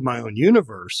can build my own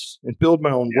universe and build my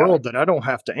own world that I don't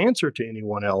have to answer to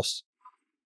anyone else.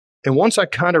 And once I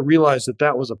kind of realized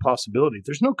that was a possibility,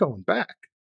 there's no going back.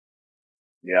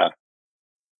 Yeah.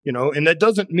 And that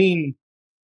doesn't mean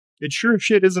it sure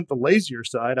shit isn't the lazier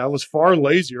side. I was far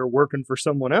lazier working for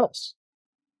someone else.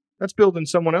 That's building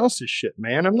someone else's shit,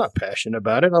 man. I'm not passionate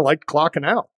about it. I like clocking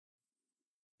out.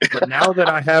 But now that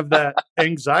I have that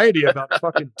anxiety about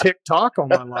fucking TikTok on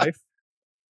my life,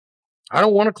 I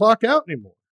don't want to clock out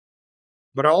anymore.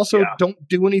 But I also don't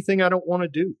do anything I don't want to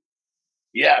do.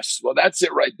 Yes. Well, that's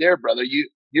it right there, brother.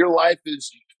 Your life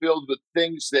is filled with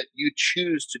things that you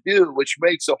choose to do, which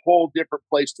makes a whole different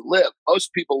place to live.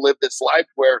 Most people live this life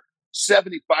where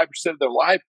 75% of their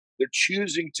life, They're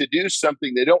choosing to do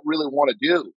something they don't really want to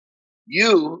do.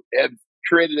 You have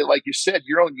created it, like you said,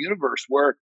 your own universe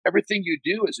where everything you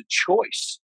do is a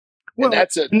choice. Well,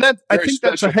 and I think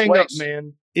that's a hang up, place.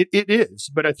 man. It is,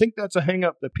 but I think that's a hang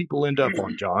up that people end up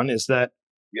on, John, is that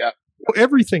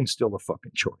everything's still a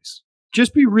fucking choice.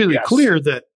 Just be really clear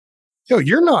that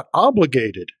you're not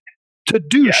obligated to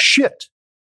do shit.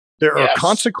 There are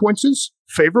consequences,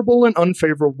 favorable and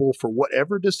unfavorable, for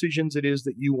whatever decisions it is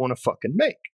that you want to fucking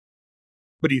make.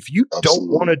 But if you don't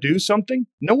want to do something,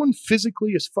 no one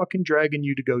physically is fucking dragging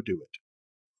you to go do it.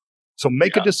 So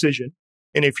make a decision.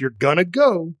 And if you're going to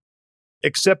go,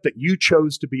 accept that you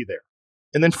chose to be there.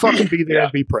 And then fucking be there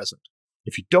and be present.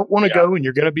 If you don't want to go and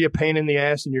you're going to be a pain in the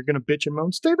ass and you're going to bitch and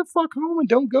moan, stay the fuck home and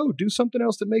don't go. Do something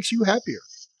else that makes you happier.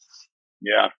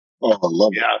 Yeah. Oh, I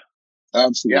love it.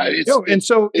 Absolutely. Yeah, and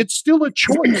so it's still a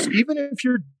choice. Even if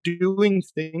you're doing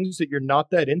things that you're not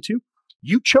that into,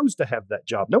 you chose to have that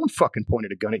job. No one fucking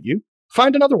pointed a gun at you.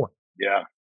 Find another one. Yeah.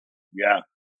 Yeah.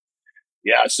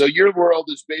 Yeah. So your world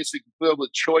is basically filled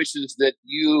with choices that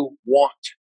you want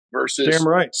versus damn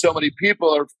right. So many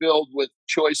people are filled with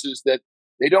choices that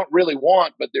they don't really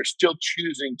want, but they're still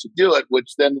choosing to do it,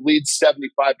 which then leads 75%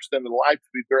 of the life to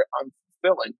be very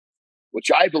unfulfilling,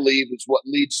 which I believe is what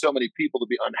leads so many people to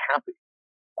be unhappy.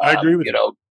 I agree with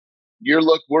you.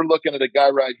 We're looking at a guy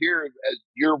right here. As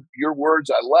your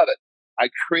words, I love it. I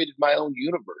created my own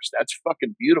universe. That's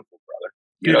fucking beautiful, brother.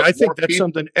 Dude, I think that's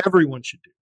something everyone should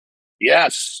do.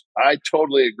 Yes, I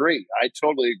totally agree. I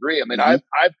mean, I've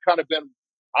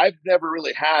never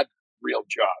really had real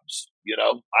jobs.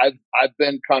 I've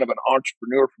been kind of an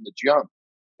entrepreneur from the jump,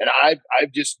 and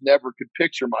I've just never could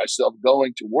picture myself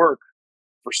going to work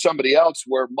for somebody else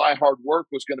where my hard work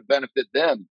was going to benefit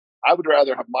them. I would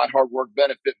rather have my hard work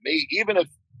benefit me, even if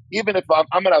I'm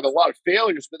going to have a lot of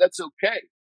failures, but that's okay.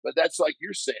 But that's like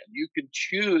you're saying, you can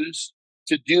choose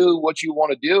to do what you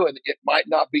want to do, and it might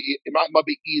not be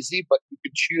easy, but you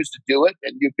can choose to do it,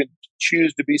 and you can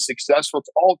choose to be successful. It's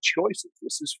all choices.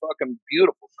 This is fucking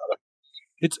beautiful, brother.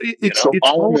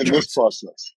 I'm in this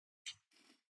process.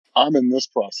 I'm in this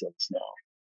process now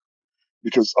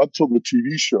because up till the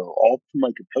TV show, all through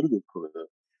my competitive career,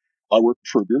 I worked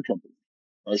for a beer company.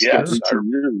 I spent 18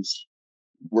 years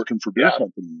working for beer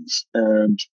companies,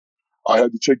 and I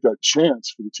had to take that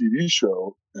chance for the TV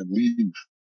show and leave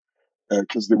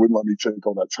because they wouldn't let me take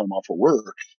all that time off of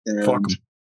work. And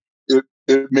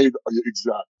it made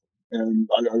exactly. And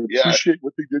I appreciate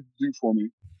what they did do for me,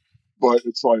 but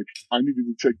it's like I needed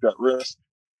to take that risk,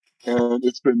 and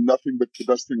it's been nothing but the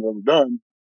best thing I've ever done.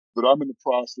 But I'm in the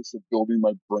process of building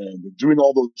my brand and doing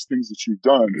all those things that you've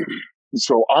done. And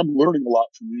so I'm learning a lot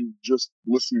from you just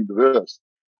listening to this.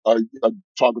 I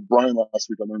talked with Brian last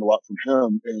week. I learned a lot from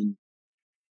him, and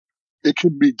it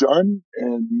can be done.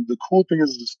 And the cool thing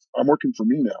is I'm working for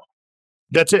me now.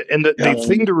 That's it. And the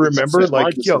thing to remember,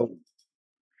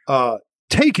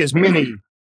 take as many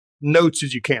notes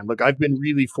as you can. Look, I've been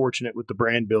really fortunate with the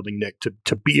brand building, Nick,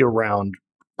 to be around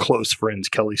close friends,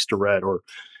 Kelly Starrett or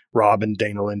Rob and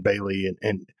Dana Lynn Bailey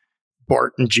and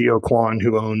Bart and Gio Kwan,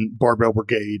 who own Barbell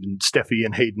Brigade, and Steffi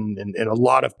and Hayden, and a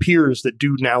lot of peers that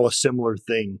do now a similar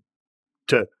thing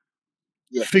to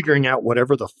figuring out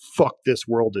whatever the fuck this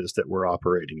world is that we're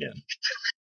operating in.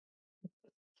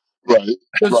 Right.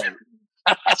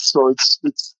 So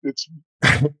it's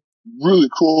really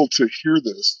cool to hear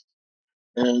this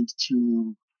and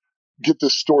to get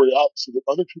this story out so that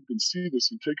other people can see this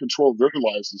and take control of their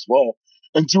lives as well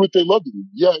and do what they love to do.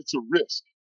 Yeah, it's a risk.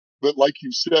 But like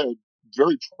you said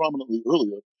very prominently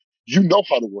earlier, you know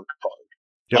how to work hard.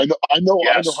 Yep. I know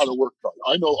how to work hard.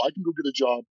 I know I can go get a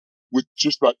job with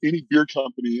just about any beer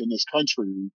company in this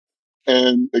country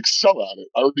and excel at it.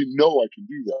 I already know I can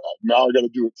do that. Now I got to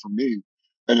do it for me.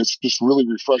 And it's just really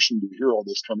refreshing to hear all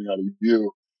this coming out of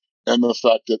you and the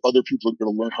fact that other people are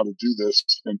going to learn how to do this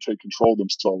and take control of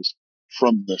themselves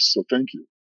from this. So thank you.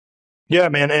 Yeah,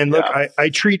 man. And look, I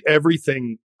treat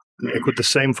everything with the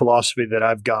same philosophy that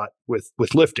I've got with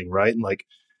lifting, right? And like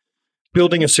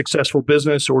building a successful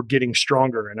business or getting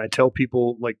stronger. And I tell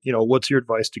people, like, what's your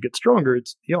advice to get stronger?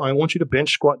 It's, I want you to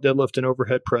bench, squat, deadlift, and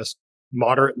overhead press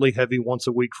moderately heavy once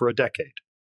a week for a decade.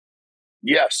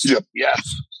 Yes. Yep.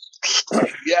 Yes.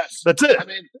 Yes. That's it. I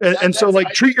mean, so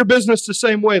treat your business the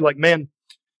same way. Like, man,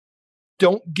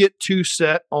 don't get too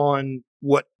set on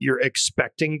what you're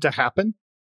expecting to happen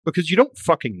because you don't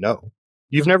fucking know.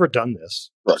 You've never done this.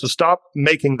 Right. So stop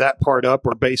making that part up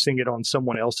or basing it on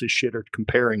someone else's shit or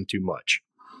comparing too much.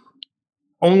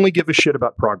 Only give a shit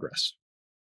about progress.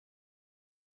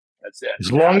 That's it.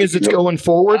 As long as it's going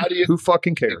forward, who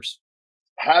fucking cares?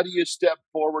 How do you step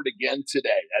forward again today?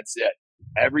 That's it.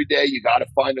 Every day you got to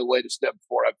find a way to step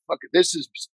forward. This is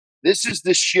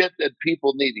the shit that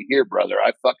people need to hear, brother.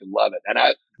 I fucking love it. And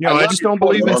I just don't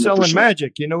believe in selling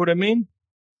magic. You know what I mean?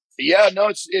 Yeah, no,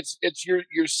 it's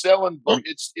you're selling.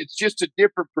 It's just a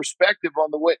different perspective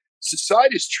on the way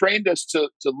society's trained us to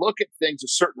look at things a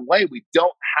certain way. We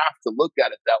don't have to look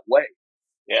at it that way.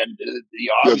 And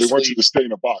they want you to stay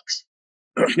in a box.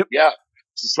 Yep. Yeah,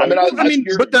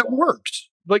 but that works.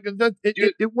 Like that,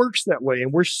 it works that way,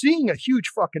 and we're seeing a huge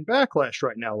fucking backlash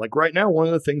right now. Like right now, one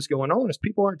of the things going on is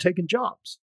people aren't taking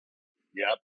jobs.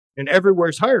 Yep. And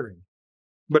everywhere's hiring.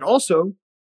 But also,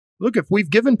 look, if we've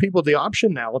given people the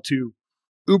option now to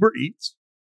Uber Eats,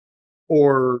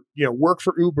 or work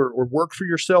for Uber, or work for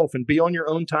yourself and be on your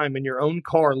own time in your own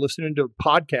car listening to a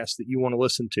podcast that you want to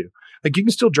listen to, like you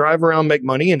can still drive around, make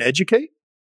money, and educate.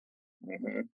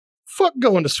 Mm-hmm. Fuck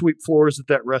going to sweep floors at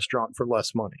that restaurant for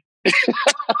less money.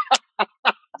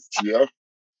 Yeah.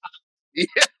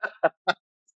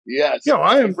 Yes.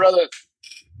 Brother.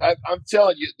 I'm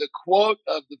telling you, the quote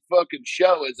of the fucking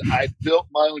show is, "I built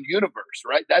my own universe."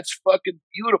 Right? That's fucking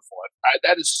beautiful.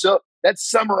 That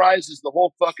summarizes the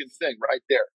whole fucking thing right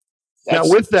there. Now,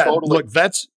 with that, look,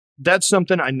 that's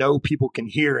something I know people can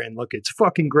hear, and look, it's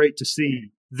fucking great to see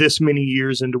this many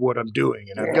years into what I'm doing,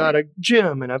 and I've got a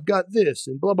gym, and I've got this,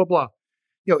 and blah blah blah.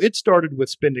 It started with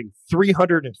spending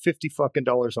 $350 fucking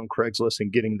dollars on Craigslist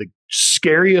and getting the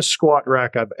scariest squat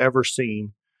rack I've ever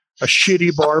seen, a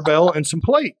shitty barbell, and some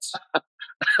plates.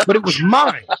 But it was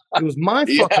mine. It was my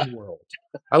fucking world.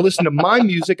 I listen to my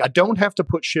music. I don't have to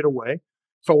put shit away.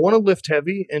 If I want to lift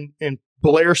heavy and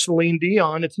blare Celine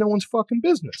Dion, it's no one's fucking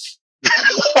business.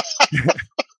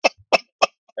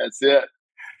 That's it.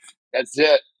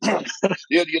 Dude,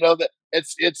 that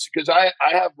it's because I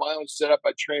have my own setup.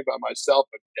 I train by myself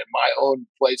at my own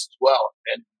place as well.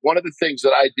 And one of the things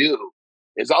that I do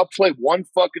is I'll play one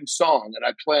fucking song and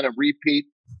I plan to repeat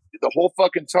the whole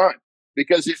fucking time,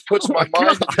 because it puts my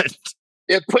mind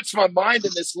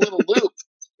in this little loop,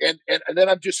 and then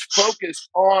I'm just focused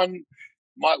on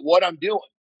what I'm doing,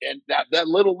 and that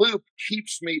little loop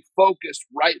keeps me focused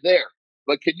right there.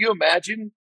 But can you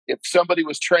imagine if somebody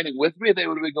was training with me? They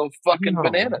would have been going fucking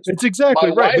bananas. It's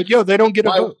exactly right. Wife, but they don't get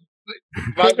a vote.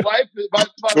 My wife is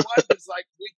like,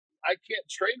 I can't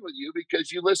train with you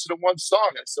because you listen to one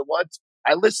song. I said, what?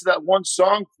 I listen to that one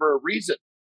song for a reason.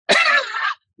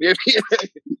 Maybe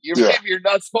you're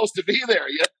not supposed to be there.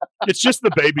 Yeah. It's just the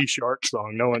Baby Shark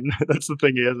song. No one. That's the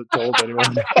thing he hasn't told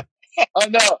anyone. I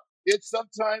know.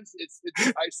 Sometimes it's.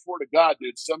 I swear to God,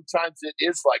 dude. Sometimes it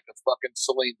is like a fucking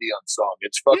Celine Dion song.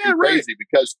 It's fucking crazy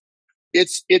because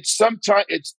it's some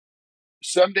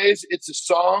days it's a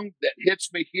song that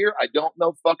hits me here. I don't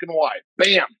know fucking why.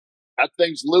 Bam, that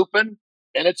thing's looping,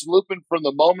 and it's looping from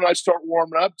the moment I start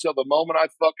warming up till the moment I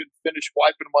fucking finish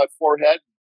wiping my forehead.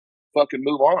 Fucking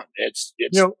move on.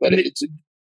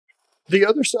 The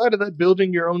other side of that,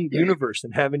 building your own universe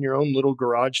and having your own little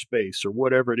garage space or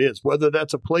whatever it is, whether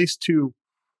that's a place to,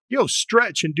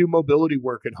 stretch and do mobility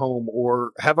work at home,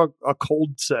 or have a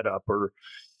cold setup, or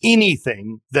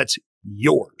anything that's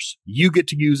yours. You get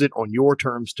to use it on your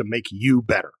terms to make you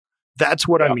better. That's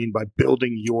what I mean by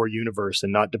building your universe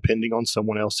and not depending on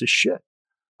someone else's shit.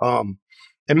 And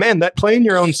man, that playing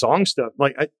your own song stuff,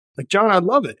 like John, I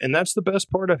love it. And that's the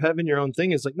best part of having your own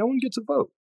thing, is like no one gets a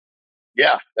vote.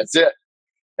 Yeah, that's it.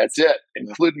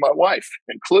 Including my wife.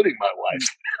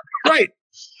 Right.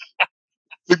 I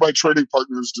think my training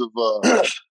partners have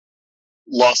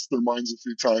lost their minds a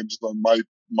few times on my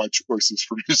choices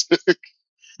for music.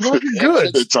 Well,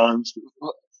 good. At times.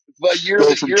 But you're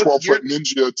go from 12-foot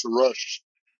Ninja to Rush.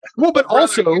 Well, but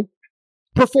also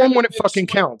perform when it fucking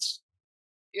counts.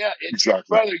 Yeah, exactly.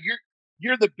 Brother,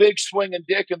 you're the big swinging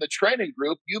dick in the training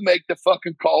group. You make the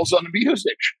fucking calls on the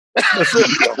music. That's it.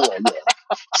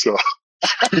 So,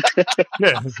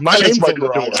 my name's on the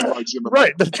door.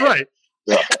 Right, that's right.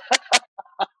 Yeah.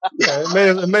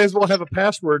 It may as well have a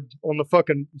password on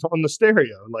the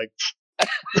stereo. Like,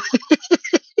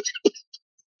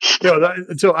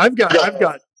 so I've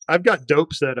got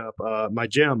dope set up. My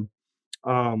gym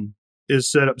is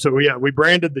set up. So we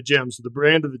branded the gym. So the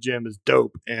brand of the gym is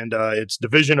Dope, and it's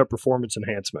Division of Performance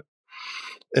Enhancement.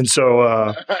 And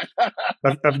so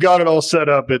I've got it all set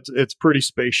up. It's pretty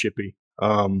spaceshipy.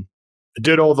 I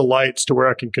did all the lights to where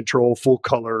I can control full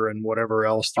color and whatever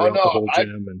else throughout the whole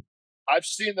gym. And I've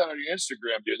seen that on your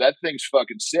Instagram, dude. That thing's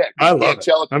fucking sick. I love it.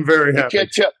 I'm very happy.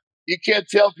 You can't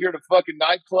tell if you're at a fucking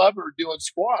nightclub or doing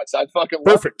squats. I fucking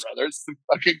love it, brother. It's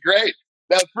fucking great.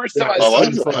 Now, the first time I saw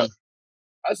it,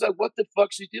 I was like, what the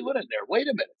fuck's he doing in there? Wait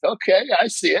a minute. Okay, I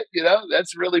see it.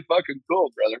 That's really fucking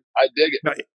cool, brother. I dig it.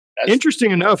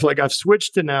 Interesting enough, like I've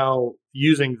switched to now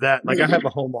using that. Like I have a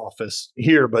home office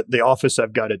here, but the office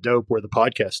I've got at Dope where the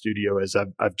podcast studio is,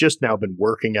 I've just now been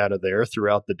working out of there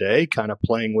throughout the day, kind of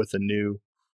playing with a new.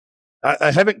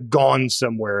 I haven't gone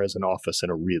somewhere as an office in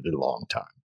a really long time,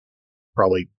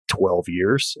 probably 12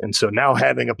 years. And so now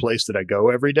having a place that I go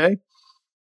every day,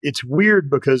 it's weird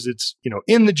because it's,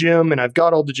 in the gym and I've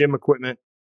got all the gym equipment.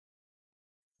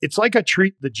 It's like I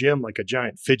treat the gym like a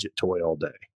giant fidget toy all day.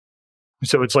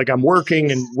 So it's like I'm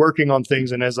working on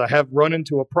things. And as I have run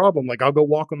into a problem, like I'll go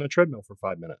walk on the treadmill for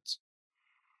 5 minutes.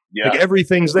 Yeah. Like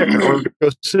everything's there. Or go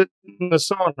sit in the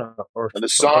sauna. Or in the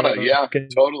sauna, yeah,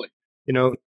 totally.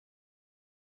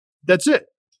 That's it.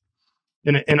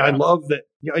 And I love that.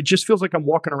 It just feels like I'm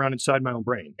walking around inside my own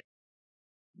brain.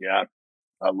 Yeah,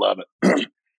 I love it.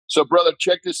 So, brother,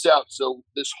 check this out. So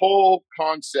this whole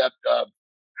concept of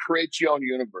create your own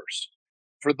universe.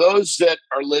 For those that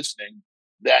are listening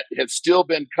that have still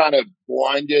been kind of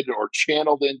blinded or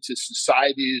channeled into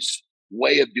society's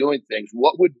way of doing things,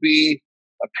 what would be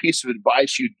a piece of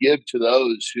advice you'd give to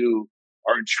those who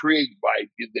are intrigued by,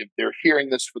 if they're hearing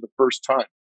this for the first time?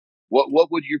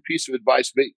 What would your piece of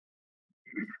advice be?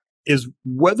 Is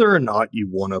whether or not you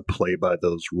want to play by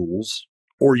those rules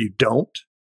or you don't,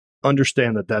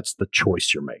 understand that that's the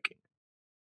choice you're making.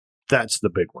 That's the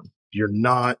big one. You're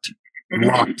not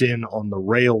locked in on the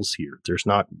rails here. There's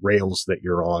not rails that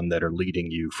you're on that are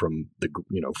leading you from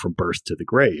from birth to the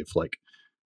grave. Like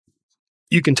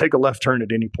you can take a left turn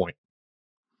at any point.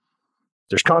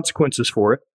 There's consequences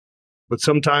for it, but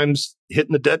sometimes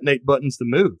hitting the detonate button's the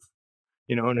move.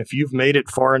 And if you've made it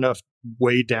far enough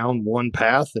way down one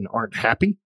path and aren't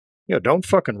happy, don't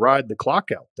fucking ride the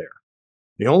clock out there.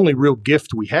 The only real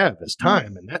gift we have is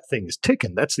time, and that thing is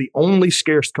ticking. That's the only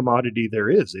scarce commodity there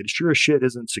is. It sure as shit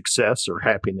isn't success or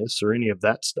happiness or any of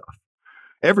that stuff.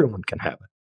 Everyone can have it.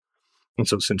 And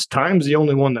so since time's the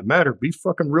only one that matters, be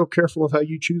fucking real careful of how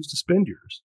you choose to spend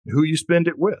yours, who you spend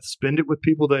it with. Spend it with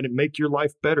people that make your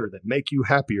life better, that make you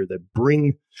happier, that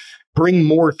bring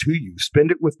more to you.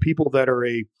 Spend it with people that are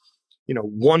a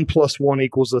 1 + 1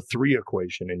 = 3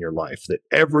 equation in your life, that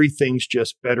everything's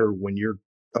just better when you're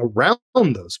around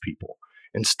those people,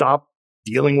 and stop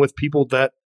dealing with people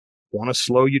that want to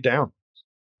slow you down.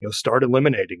 Start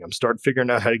eliminating them, start figuring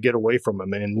out how to get away from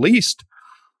them, and at least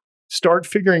start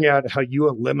figuring out how you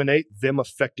eliminate them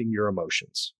affecting your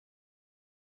emotions.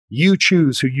 You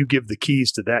choose who you give the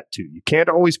keys to that to. You can't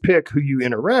always pick who you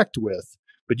interact with,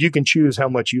 but you can choose how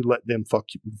much you let them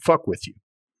fuck with you.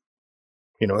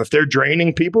 If they're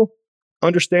draining people,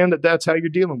 understand that that's how you're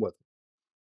dealing with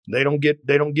them. They don't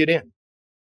get in.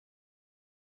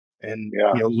 And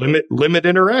limit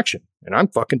interaction. And I'm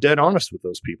fucking dead honest with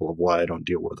those people of why I don't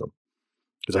deal with them,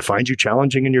 because I find you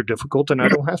challenging and you're difficult, and I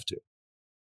don't have to.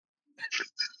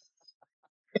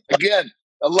 Again,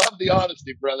 I love the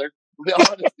honesty, brother. The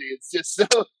honesty. It's just so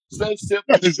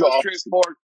simple, so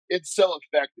straightforward. It's so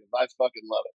effective. I fucking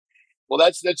love it. Well,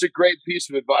 that's a great piece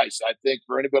of advice. I think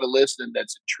for anybody listening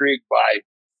that's intrigued by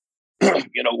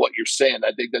what you're saying,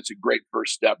 I think that's a great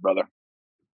first step, brother.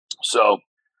 So,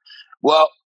 well,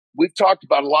 we've talked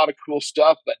about a lot of cool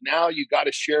stuff, but now you got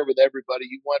to share with everybody.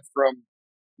 You went from,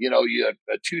 you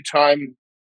a 2-time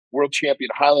world champion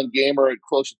Highland gamer at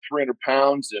close to 300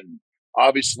 pounds, and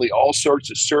obviously all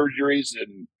sorts of surgeries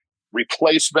and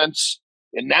replacements.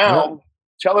 And now,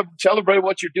 tell everybody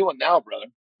what you're doing now, brother.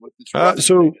 With this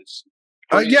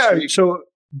so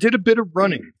did a bit of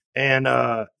running, and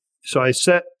so I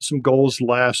set some goals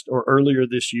earlier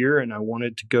this year, and I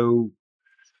wanted to go.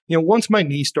 Once my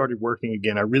knee started working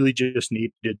again, I really just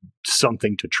needed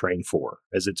something to train for,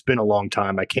 as it's been a long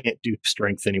time. I can't do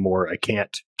strength anymore. I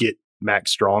can't get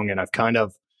max strong. And I've kind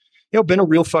of, been a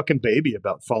real fucking baby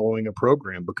about following a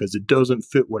program because it doesn't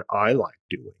fit what I like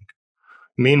doing.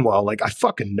 Meanwhile, I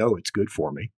fucking know it's good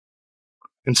for me.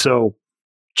 And so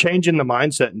changing the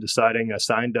mindset and deciding, I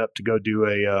signed up to go do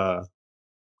a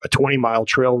 20-mile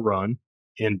trail run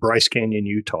in Bryce Canyon,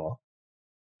 Utah.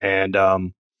 And,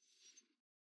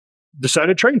 decided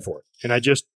to train for it. And I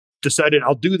just decided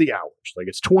I'll do the hours.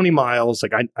 It's 20 miles.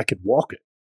 I could walk it.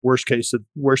 Worst case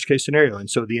scenario. And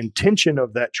so the intention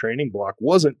of that training block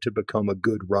wasn't to become a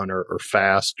good runner or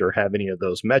fast or have any of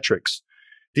those metrics.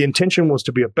 The intention was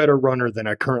to be a better runner than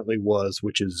I currently was,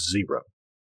 which is 0.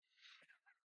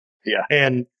 Yeah.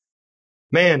 And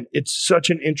man, it's such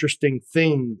an interesting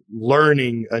thing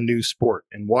learning a new sport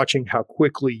and watching how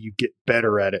quickly you get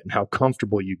better at it and how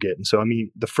comfortable you get. And so,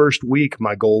 the first week,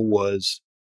 my goal was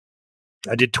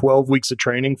I did 12 weeks of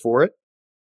training for it,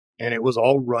 and it was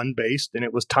all run based and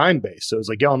it was time based. So it was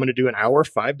I'm going to do an hour,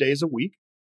 5 days a week,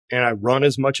 and I run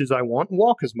as much as I want and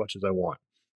walk as much as I want.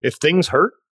 If things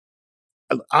hurt,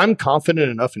 I'm confident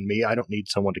enough in me. I don't need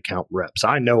someone to count reps.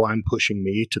 I know I'm pushing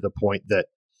me to the point that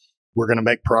we're going to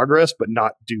make progress, but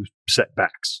not do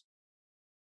setbacks.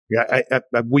 Yeah,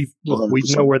 we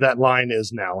know where that line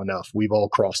is now enough. We've all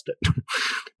crossed it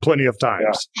plenty of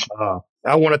times. Yeah.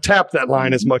 I want to tap that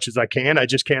line as much as I can. I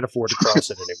just can't afford to cross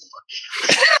it anymore.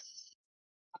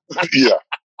 Yeah.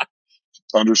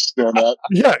 Understand that?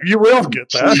 Yeah, you will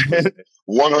get that.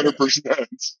 100%.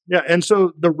 Yeah, and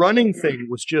so the running thing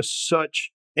was just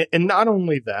such, and not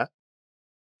only that,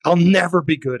 I'll never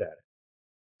be good at it.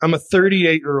 I'm a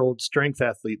 38-year-old strength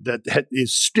athlete that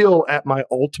is still at my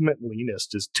ultimate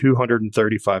leanest is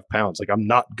 235 pounds. Like, I'm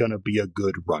not going to be a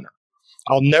good runner.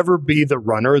 I'll never be the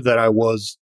runner that I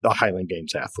was the Highland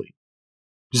Games athlete.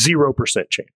 0%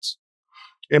 chance.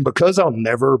 And because I'll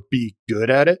never be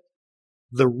good at it,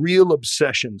 the real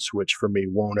obsession switch for me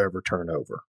won't ever turn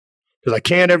over. Because I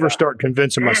can't ever start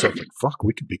convincing myself, like, fuck,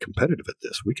 we could be competitive at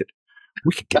this. We could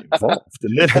get involved.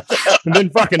 And then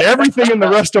fucking everything in the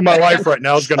rest of my life right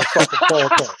now is going to fucking fall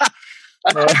apart.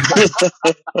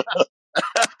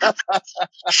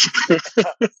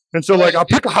 And so, like, I'll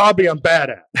pick a hobby I'm bad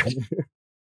at.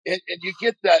 And you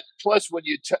get that. Plus, when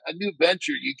you a new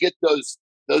venture, you get those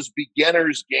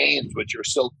beginners gains, which are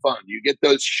so fun. You get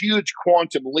those huge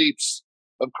quantum leaps.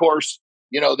 Of course,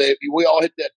 we all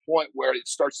hit that point where it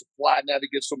starts to flatten out.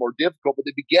 It gets a little more difficult. But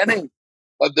the beginning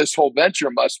of this whole venture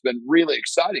must have been really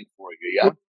exciting for you. Yeah.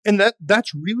 And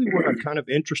that's really what I'm kind of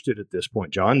interested at this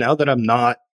point, John. Now that I'm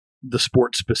not the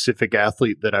sports specific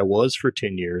athlete that I was for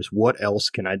 10 years, what else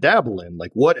can I dabble in?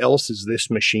 Like, what else is this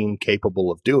machine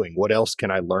capable of doing? What else can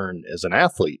I learn as an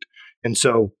athlete? And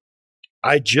so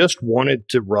I just wanted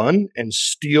to run and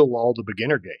steal all the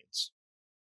beginner gains.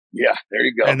 Yeah, there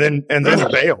you go. And then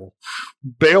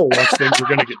bail once things were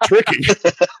going to get tricky.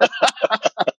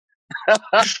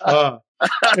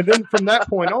 And then from that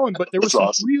point on, but there was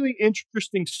some really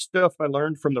interesting stuff I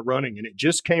learned from the running, and it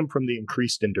just came from the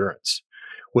increased endurance,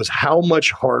 was how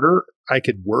much harder I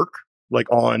could work,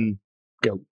 like on,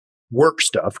 work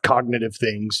stuff, cognitive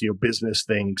things, business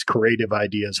things, creative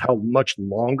ideas, how much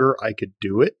longer I could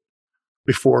do it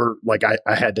before, like,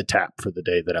 I had to tap for the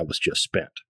day that I was just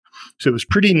spent. So it was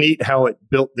pretty neat how it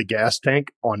built the gas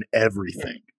tank on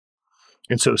everything.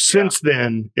 And so since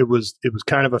then, it was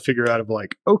kind of a figure out of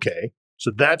like, okay,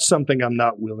 so that's something I'm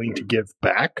not willing to give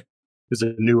back is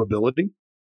a new ability.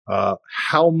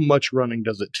 How much running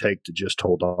does it take to just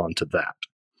hold on to that?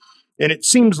 And it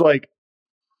seems like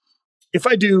if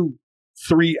I do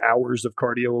 3 hours of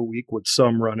cardio a week with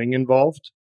some running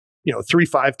involved, 3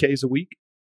 5Ks a week,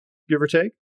 give or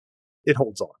take, it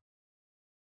holds on.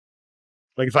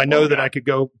 Like if I know that I could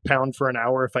go pound for an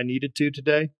hour if I needed to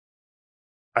today,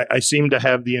 I seem to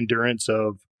have the endurance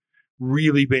of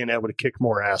really being able to kick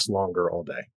more ass longer all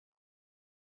day.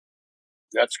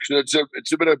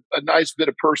 It's been a nice bit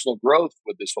of personal growth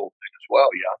with this whole thing as well.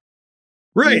 Yeah.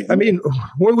 Right. Mm-hmm. I mean,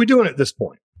 what are we doing at this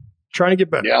point? Trying to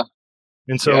get better. Yeah.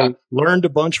 And so learned a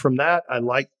bunch from that. I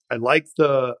like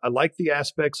the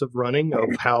aspects of running,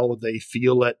 of how they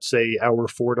feel at, say, hour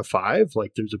 4 to 5.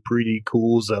 Like there's a pretty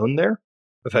cool zone there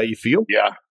of how you feel.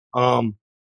 Yeah.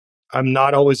 I'm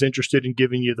not always interested in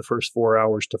giving you the first 4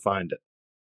 hours to find it.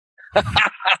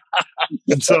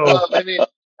 And so, I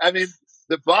mean,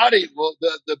 the body will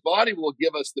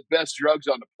give us the best drugs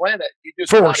on the planet. You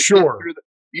just for sure.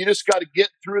 You just got to get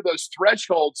through those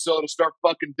thresholds so to start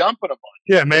fucking dumping them on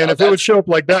you. Yeah, man. If it would show up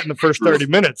like that in the first 30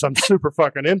 minutes, I'm super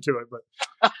fucking into it. But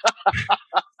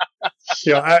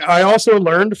I also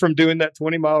learned from doing that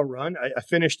 20-mile run. I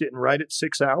finished it in right at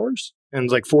 6 hours, and it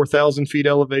was like 4,000 feet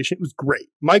elevation. It was great.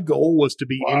 My goal was to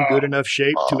be in good enough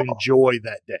shape to enjoy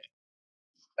that day.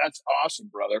 That's awesome,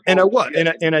 brother. And I was,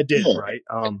 and I did, right?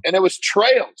 And it was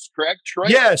trails, correct?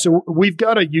 Trails. Yeah. So we've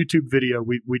got a YouTube video.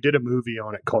 We did a movie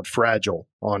on it called Fragile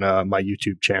on my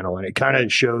YouTube channel, and it kind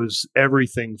of shows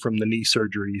everything from the knee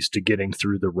surgeries to getting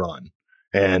through the run.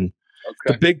 And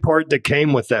the big part that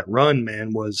came with that run, man,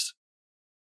 was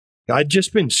I'd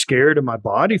just been scared of my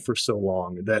body for so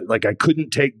long that like I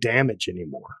couldn't take damage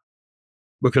anymore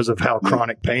because of how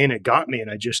chronic pain it got me,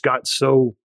 and I just got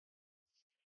so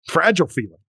fragile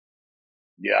feeling.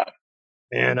 Yeah.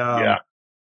 And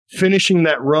finishing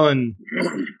that run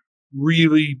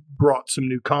really brought some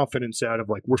new confidence out of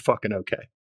like, we're fucking okay.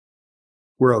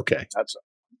 We're okay. That's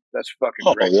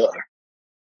fucking great. Yeah.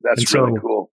 That's really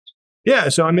cool. Yeah.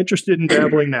 So I'm interested in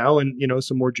dabbling now and,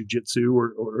 some more jujitsu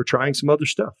or trying some other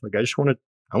stuff. Like I want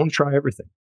to try everything.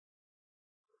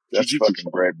 That's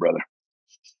fucking great, brother.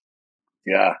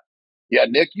 Yeah. Yeah.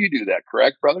 Nick, you do that,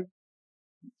 correct, brother?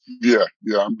 Yeah.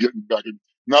 I'm getting back in.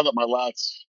 Now that my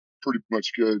lat's pretty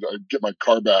much good, I get my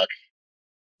car back.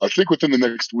 I think within the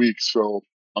next week. So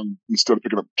instead of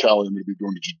picking up Cali, I'm going to be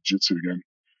going to jiu-jitsu again.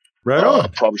 Right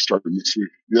on. Probably starting next week.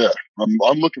 Yeah,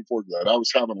 I'm looking forward to that. I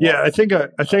was having I think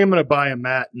I'm going to buy a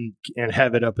mat and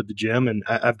have it up at the gym, and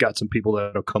I've got some people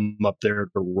that'll come up there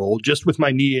to roll. Just with my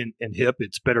knee and hip,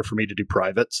 it's better for me to do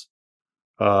privates.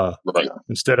 Right.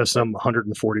 Instead of some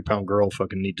 140-pound girl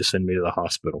fucking need to send me to the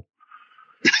hospital.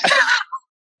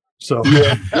 So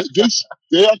yeah,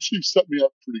 they actually set me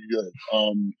up pretty good.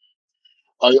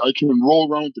 I can roll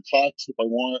around with the class if I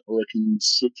want, or I can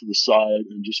sit to the side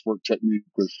and just work technique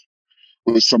with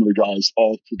some of the guys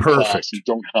all through the class. You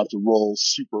don't have to roll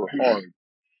super hard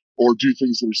or do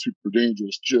things that are super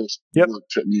dangerous. Just work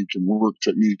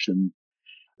technique, and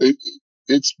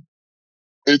it's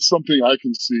something I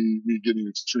can see me getting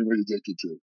extremely addicted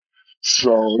to.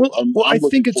 So I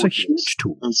think it's a huge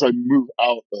tool as I move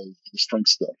out of the strength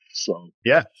stuff. So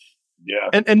yeah.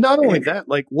 And not only that,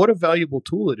 like what a valuable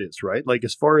tool it is, right? Like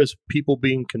as far as people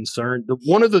being concerned,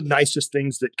 one of the nicest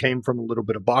things that came from a little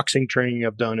bit of boxing training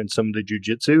I've done and some of the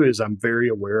jiu-jitsu is I'm very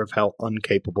aware of how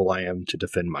incapable I am to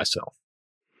defend myself.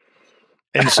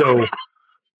 And so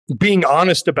being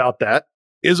honest about that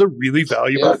is a really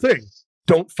valuable thing.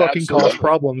 Don't fucking cause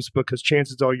problems because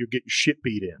chances are you'll get your shit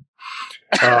beat in.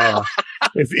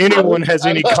 If anyone has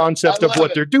any concept of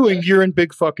what they're doing, you're in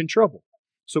big fucking trouble.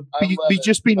 So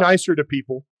be nicer to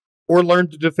people or learn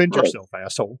to defend yourself,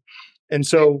 asshole. And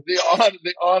so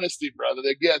the honesty, brother.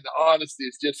 Again, the honesty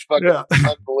is just fucking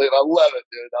unbelievable. I love it,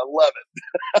 dude. I love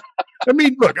it. I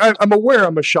mean, look, I'm aware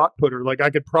I'm a shot putter. Like I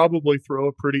could probably throw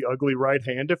a pretty ugly right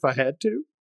hand if I had to.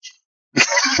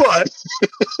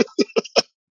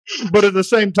 But at the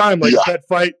same time, like if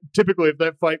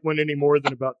that fight went any more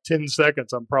than about 10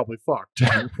 seconds, I'm probably fucked.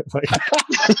 Like,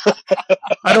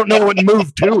 I don't know what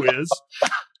move 2 is.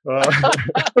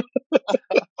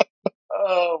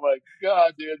 Oh my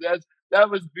God, dude. That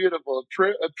was beautiful.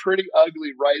 A pretty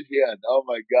ugly right hand. Oh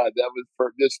my God. That was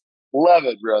just love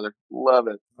it, brother. Love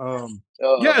it. I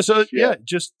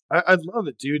love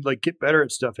it, dude. Like get better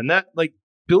at stuff. And that like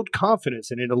build confidence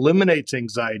and it eliminates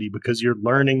anxiety because you're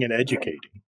learning and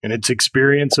educating. And it's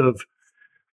experience of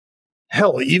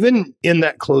hell, even in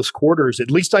that close quarters,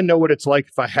 at least I know what it's like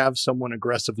if I have someone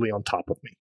aggressively on top of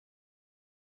me.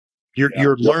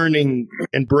 You're learning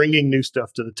and bringing new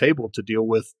stuff to the table to deal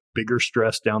with bigger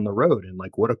stress down the road. And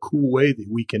like, what a cool way that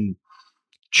we can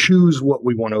choose what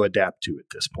we want to adapt to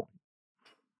at this point.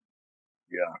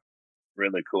 Yeah.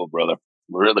 Really cool, brother.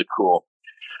 Really cool.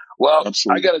 Well,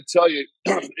 absolutely. I got to tell you,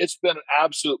 it's been an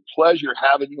absolute pleasure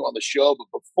having you on the show.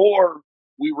 But before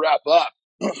we wrap up,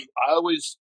 I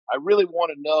really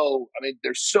want to know, I mean,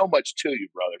 there's so much to you,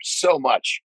 brother, so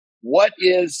much. What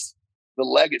is the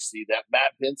legacy that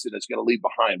Matt Vincent is going to leave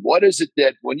behind? What is it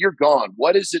that when you're gone,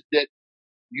 what is it that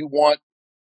you want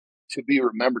to be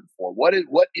remembered for? What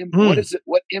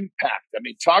impact? I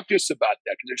mean, talk to us about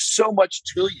that because there's so much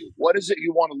to you. What is it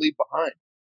you want to leave behind?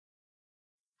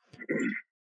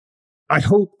 I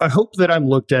hope that I'm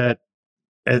looked at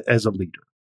as a leader.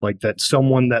 Like that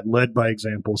someone that led by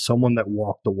example, someone that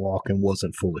walked the walk and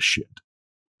wasn't full of shit.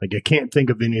 Like I can't think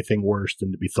of anything worse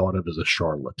than to be thought of as a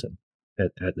charlatan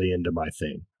at the end of my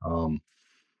thing.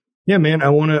 Yeah, man, I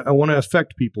want to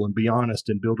affect people and be honest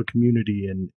and build a community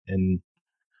and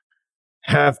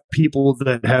have people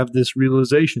that have this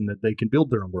realization that they can build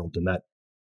their own world and that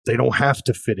they don't have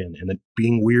to fit in and that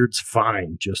being weird's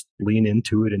fine. Just lean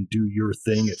into it and do your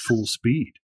thing at full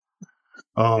speed.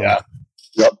 Yep.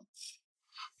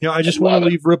 You know, I just want to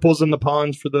leave ripples in the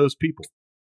ponds for those people.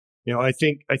 You know, I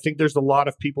think there's a lot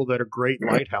of people that are great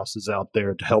lighthouses out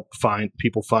there to help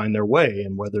people find their way.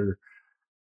 And whether,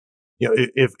 you know,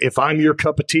 if I'm your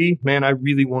cup of tea, man, I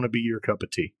really want to be your cup of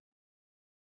tea.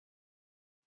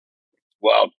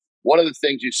 Well, one of the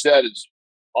things you said is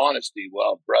honesty.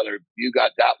 Well, brother, you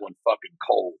got that one fucking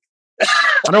cold.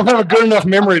 I don't have a good enough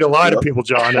memory to lie to people,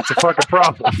 John. It's a fucking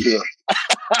problem. Yeah.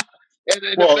 And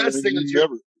the best thing is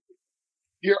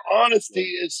your honesty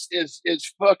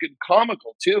is fucking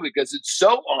comical too, because it's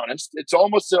so honest. It's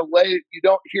almost in a way you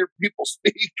don't hear people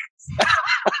speak.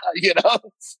 You know,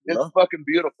 it's fucking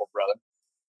beautiful, brother.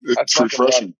 It's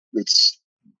refreshing. It's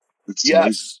yes,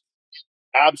 amazing.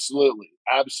 Absolutely.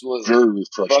 Very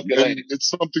refreshing. And it's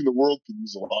something the world could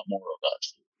use a lot more of,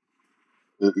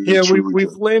 actually.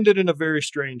 We've landed in a very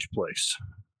strange place.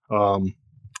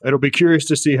 It'll be curious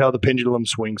to see how the pendulum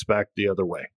swings back the other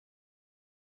way.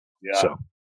 Yeah. So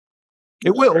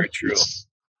it will. Very true.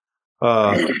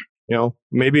 You know,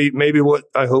 maybe what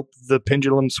I hope the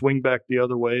pendulum swing back the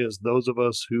other way is those of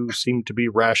us who seem to be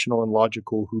rational and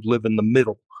logical, who live in the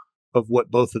middle of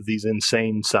what both of these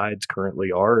insane sides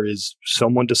currently are, is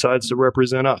someone decides to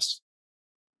represent us.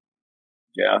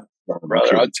 Yeah,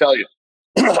 brother, I'll tell you,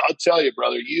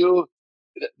 brother,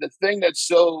 the thing that's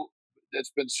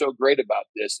been so great about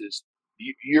this is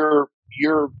you're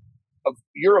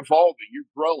evolving, you're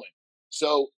growing.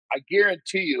 So I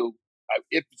guarantee you,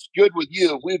 if it's good with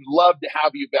you, we'd love to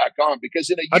have you back on, because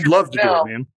in a year I'd love to do it,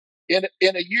 man.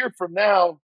 In a year from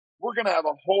now, we're going to have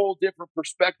a whole different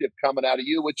perspective coming out of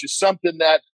you, which is something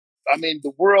that, I mean,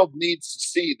 the world needs to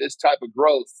see this type of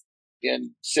growth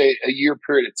in, say, a year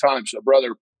period of time. So,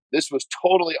 brother, this was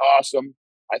totally awesome.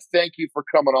 I thank you for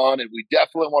coming on, and we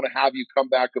definitely want to have you come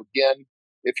back again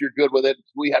if you're good with it.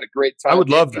 We had a great time. I would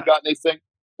love that. You got anything?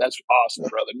 That's awesome,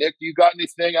 brother. Nick, you got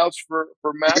anything else for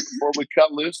Matt before we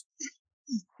cut loose?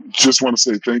 Just want to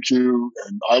say thank you,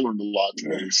 and I learned a lot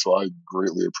today, so I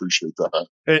greatly appreciate that.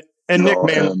 And Nick,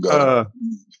 man,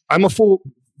 I'm a full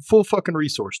fucking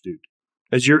resource, dude.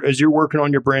 As you're working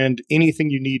on your brand, anything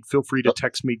you need, feel free to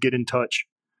text me, get in touch.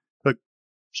 Look,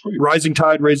 rising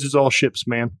tide raises all ships,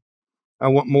 man. I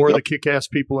want more of the kick-ass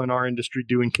people in our industry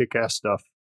doing kick-ass stuff.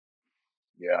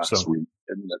 Yeah, so sweet.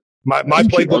 My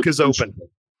playbook is open.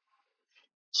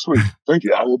 Sweet, thank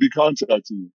you. I will be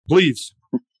contacting you. Please.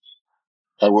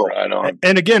 I will. Right on.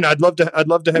 And again, I'd love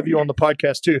to have you on the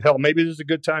podcast too. Hell, maybe this is a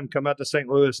good time to come out to St.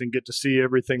 Louis and get to see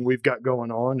everything we've got going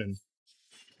on and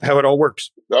how it all works.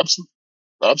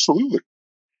 Absolutely.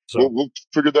 So we'll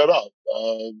figure that out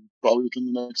probably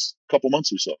within the next couple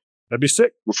months or so. That'd be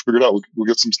sick. We'll figure it out. We'll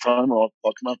get some time. I'll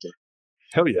come out there.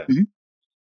 Hell yeah.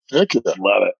 Mm-hmm. Heck yeah.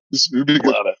 Love it. This would be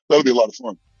good. That'll be a lot of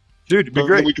fun. Dude, it'd be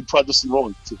great. We can practice and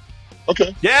rolling too.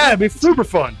 Okay. Yeah, it'd be super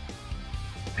fun.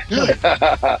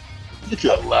 Yeah.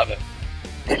 I love it.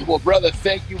 Well, brother,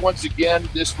 thank you once again.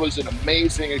 This was an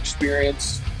amazing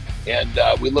experience, and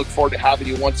we look forward to having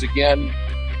you once again.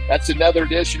 That's another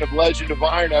edition of Legend of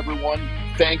Iron, everyone.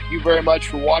 Thank you very much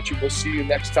for watching. We'll see you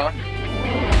next time.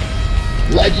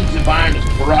 Legends of Iron is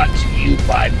brought to you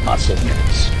by Muscle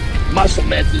Mints. Muscle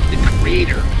Mints is the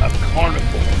creator of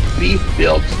Carnivore. Beef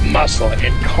builds muscle,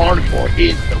 and Carnivore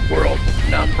is the world's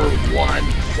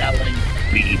 #1 selling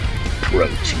beef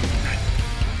protein.